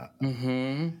sparkle.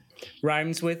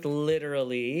 Rhymes with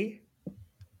literally.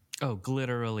 Oh,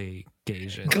 glitterally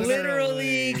Gasian.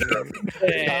 Literally.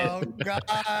 Oh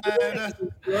God!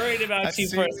 Worried about I you see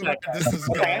for a where second. this is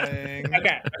going.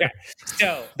 Okay.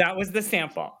 So that was the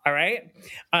sample. All right.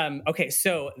 Okay.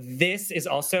 So this is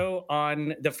also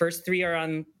on the first three are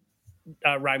on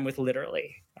rhyme with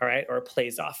literally. All right, or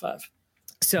plays off of.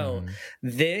 So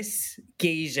this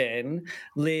Gasian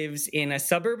lives in a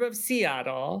suburb of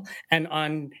Seattle, and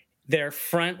on their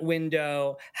front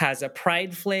window has a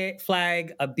pride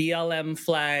flag, a BLM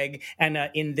flag, and a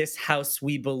 "In this house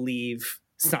we believe"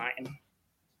 sign.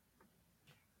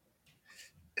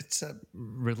 It's a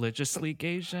Religiously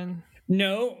Gasian?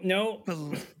 No.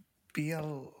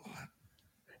 BL.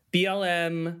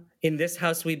 BLM, "In this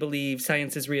house we believe",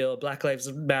 science is real, Black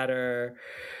Lives Matter.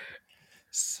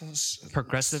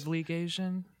 Progressively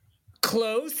Gasian?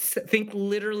 Close. Think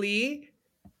literally.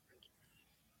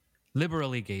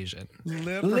 Liberally Gasian.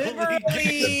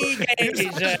 Liberally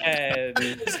Gasian.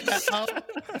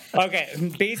 Okay,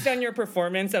 based on your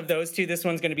performance of those two, this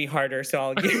one's going to be harder, so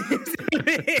I'll give you some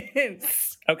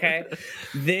hints. Okay,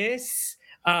 this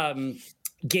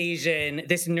Gasian,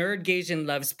 this nerd Gasian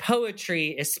loves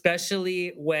poetry,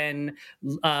 especially when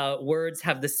words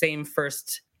have the same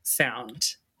first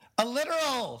sound. A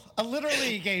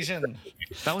literally Gasian.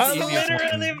 That was the easiest one.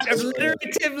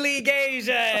 Alliteratively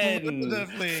Gasian.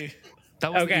 Literally.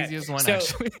 That was the easiest one, so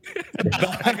actually.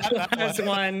 Bob has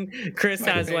one. Chris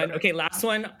has one. Okay, last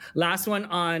one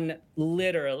on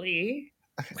literally.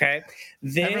 Okay,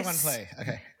 this Everyone play.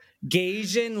 Okay.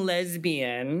 Gasian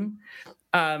lesbian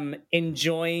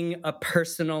enjoying a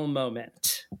personal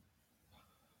moment.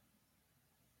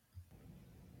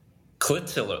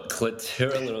 Clitorally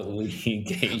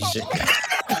Gasian.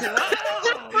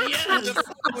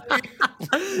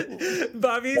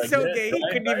 Bobby's so gay he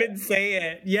couldn't even say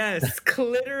it. Yes,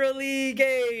 clitorally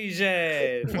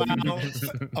Gasian. Wow.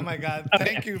 Oh my God.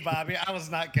 Thank you, Bobby. I was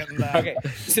not getting that. Okay,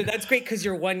 so that's great because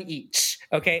you're one each.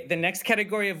 Okay, the next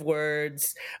category of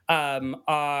words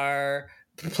are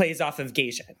plays off of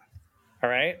Gasian. All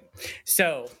right,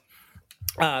 so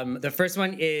the first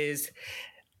one is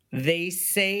they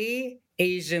say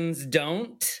Asians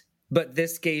don't, but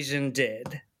this Gasian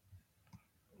did.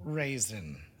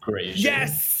 Raisin.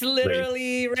 Yes,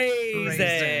 literally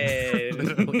raisin.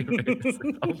 Literally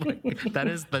raisin. Oh my, that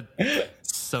is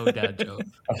so dad joke.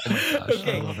 Oh my gosh,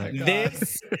 Okay, I love it.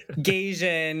 this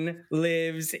Gasian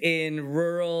lives in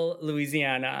rural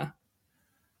Louisiana.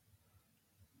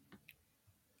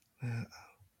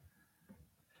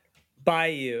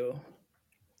 Bayou.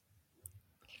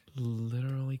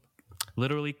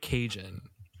 Literally Cajun.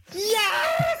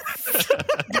 Yes!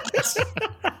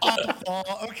 Oh,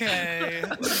 okay.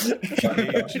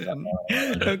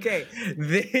 Okay,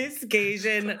 this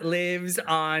Gasian lives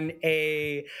on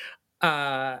a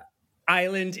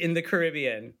island in the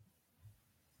Caribbean.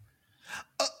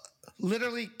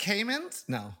 Literally Caymans?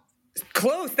 No.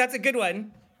 Close, that's a good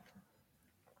one.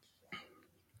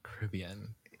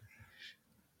 Caribbean.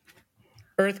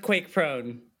 Earthquake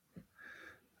prone.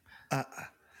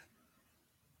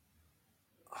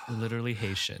 Literally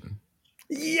Haitian.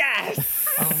 Yes!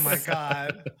 Oh my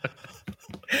God.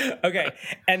 Okay,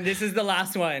 and this is the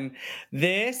last one.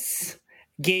 This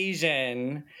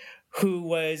Gasian who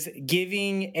was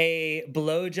giving a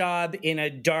blowjob in a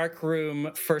dark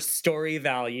room for story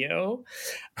value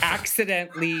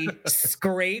accidentally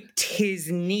scraped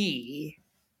his knee.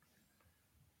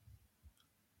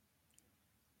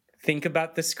 Think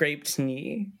about the scraped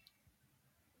knee.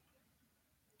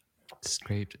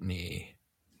 Scraped knee.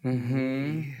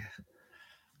 Mm-hmm.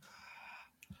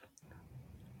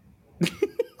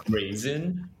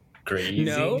 Raisin? Crazy?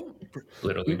 No.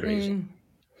 Literally crazy.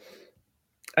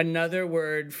 Another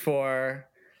word for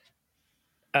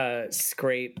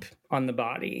scrape on the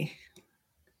body.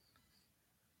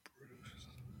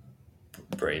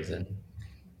 Brazen.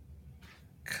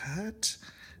 Cut.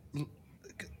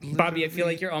 Bobby, I feel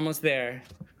like you're almost there.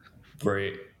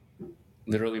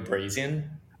 Literally brazen?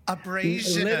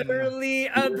 Abrasion. Literally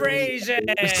abrasion.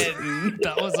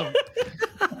 That was a...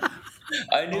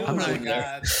 I knew. Oh my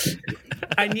God.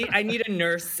 I need a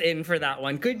nurse in for that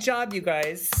one. Good job, you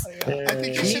guys. I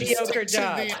think you should Mediocre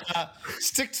job.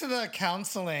 Stick to the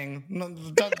counseling. No,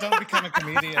 don't become a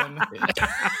comedian.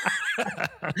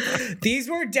 These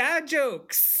were dad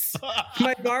jokes.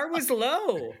 My bar was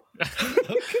low.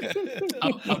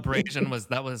 Abrasion was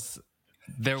there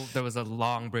was a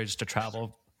long bridge to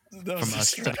travel That from was a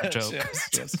us to that stretch. joke.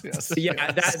 Yes.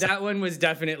 Yeah, that one was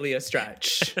definitely a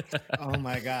stretch. Oh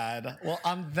my God. Well,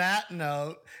 on that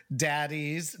note,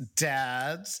 dads,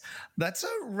 that's a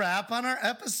wrap on our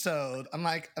episode.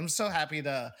 I'm so happy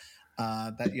to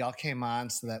that y'all came on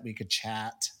so that we could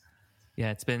chat.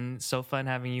 Yeah, it's been so fun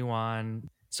having you on.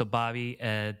 So Bobby,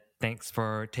 Ed, thanks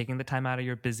for taking the time out of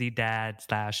your busy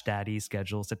dad/daddy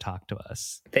schedules to talk to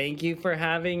us. Thank you for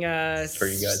having us. For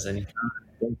you guys anytime.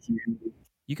 Thank you.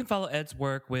 You can follow Ed's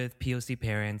work with POC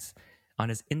parents on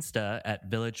his Insta at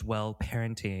Village Well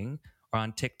Parenting or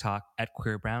on TikTok at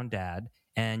Queer Brown Dad.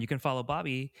 And you can follow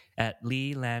Bobby at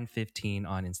LeeLand15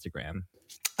 on Instagram.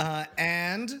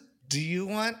 And do you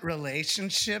want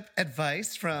relationship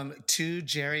advice from two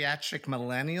geriatric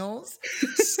millennials?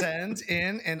 Send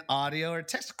in an audio or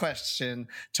text question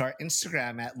to our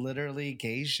Instagram at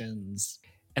LiterallyGasians.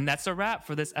 And that's a wrap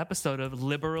for this episode of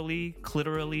Liberally,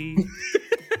 Clitorally,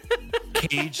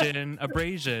 Cajun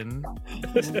Abrasion.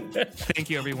 Thank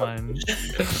you, everyone.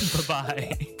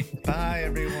 Bye-bye. Bye,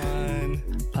 everyone.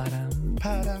 Padam.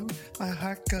 Padam. My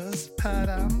heart goes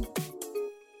padam.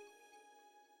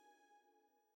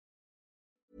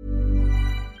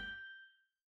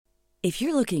 If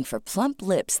you're looking for plump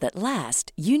lips that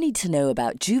last, you need to know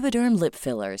about Juvederm lip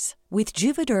fillers. With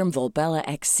Juvederm Volbella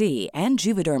XC and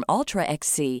Juvederm Ultra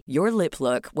XC, your lip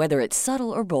look, whether it's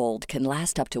subtle or bold, can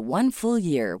last up to 1 full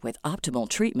year with optimal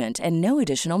treatment and no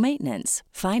additional maintenance.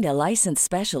 Find a licensed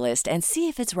specialist and see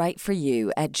if it's right for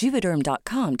you at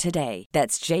Juvederm.com today.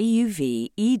 That's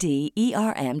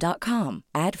JUVEDERM.com.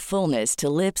 Add fullness to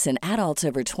lips in adults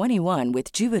over 21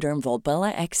 with Juvederm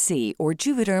Volbella XC or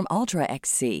Juvederm Ultra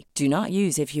XC. Do not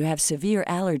use if you have severe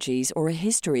allergies or a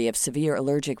history of severe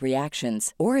allergic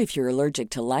reactions, or if you're allergic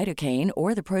to lidocaine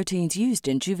or the proteins used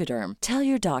in Juvederm. Tell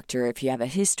your doctor if you have a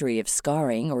history of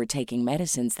scarring or taking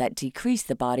medicines that decrease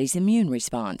the body's immune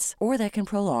response or that can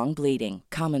prolong bleeding.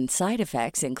 Common side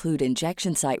effects include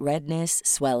injection site redness,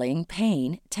 swelling,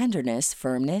 pain, tenderness,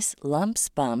 firmness, lumps,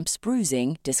 bumps,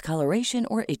 bruising, discoloration,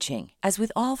 or itching. As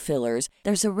with all fillers,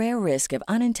 there's a rare risk of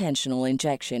unintentional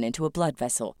injection into a blood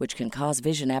vessel, which can cause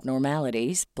vision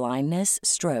abnormalities, blindness,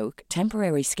 stroke,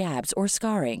 temporary scabs, or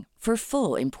scarring. For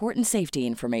full, important safety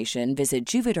information, visit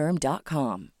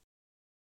Juvederm.com.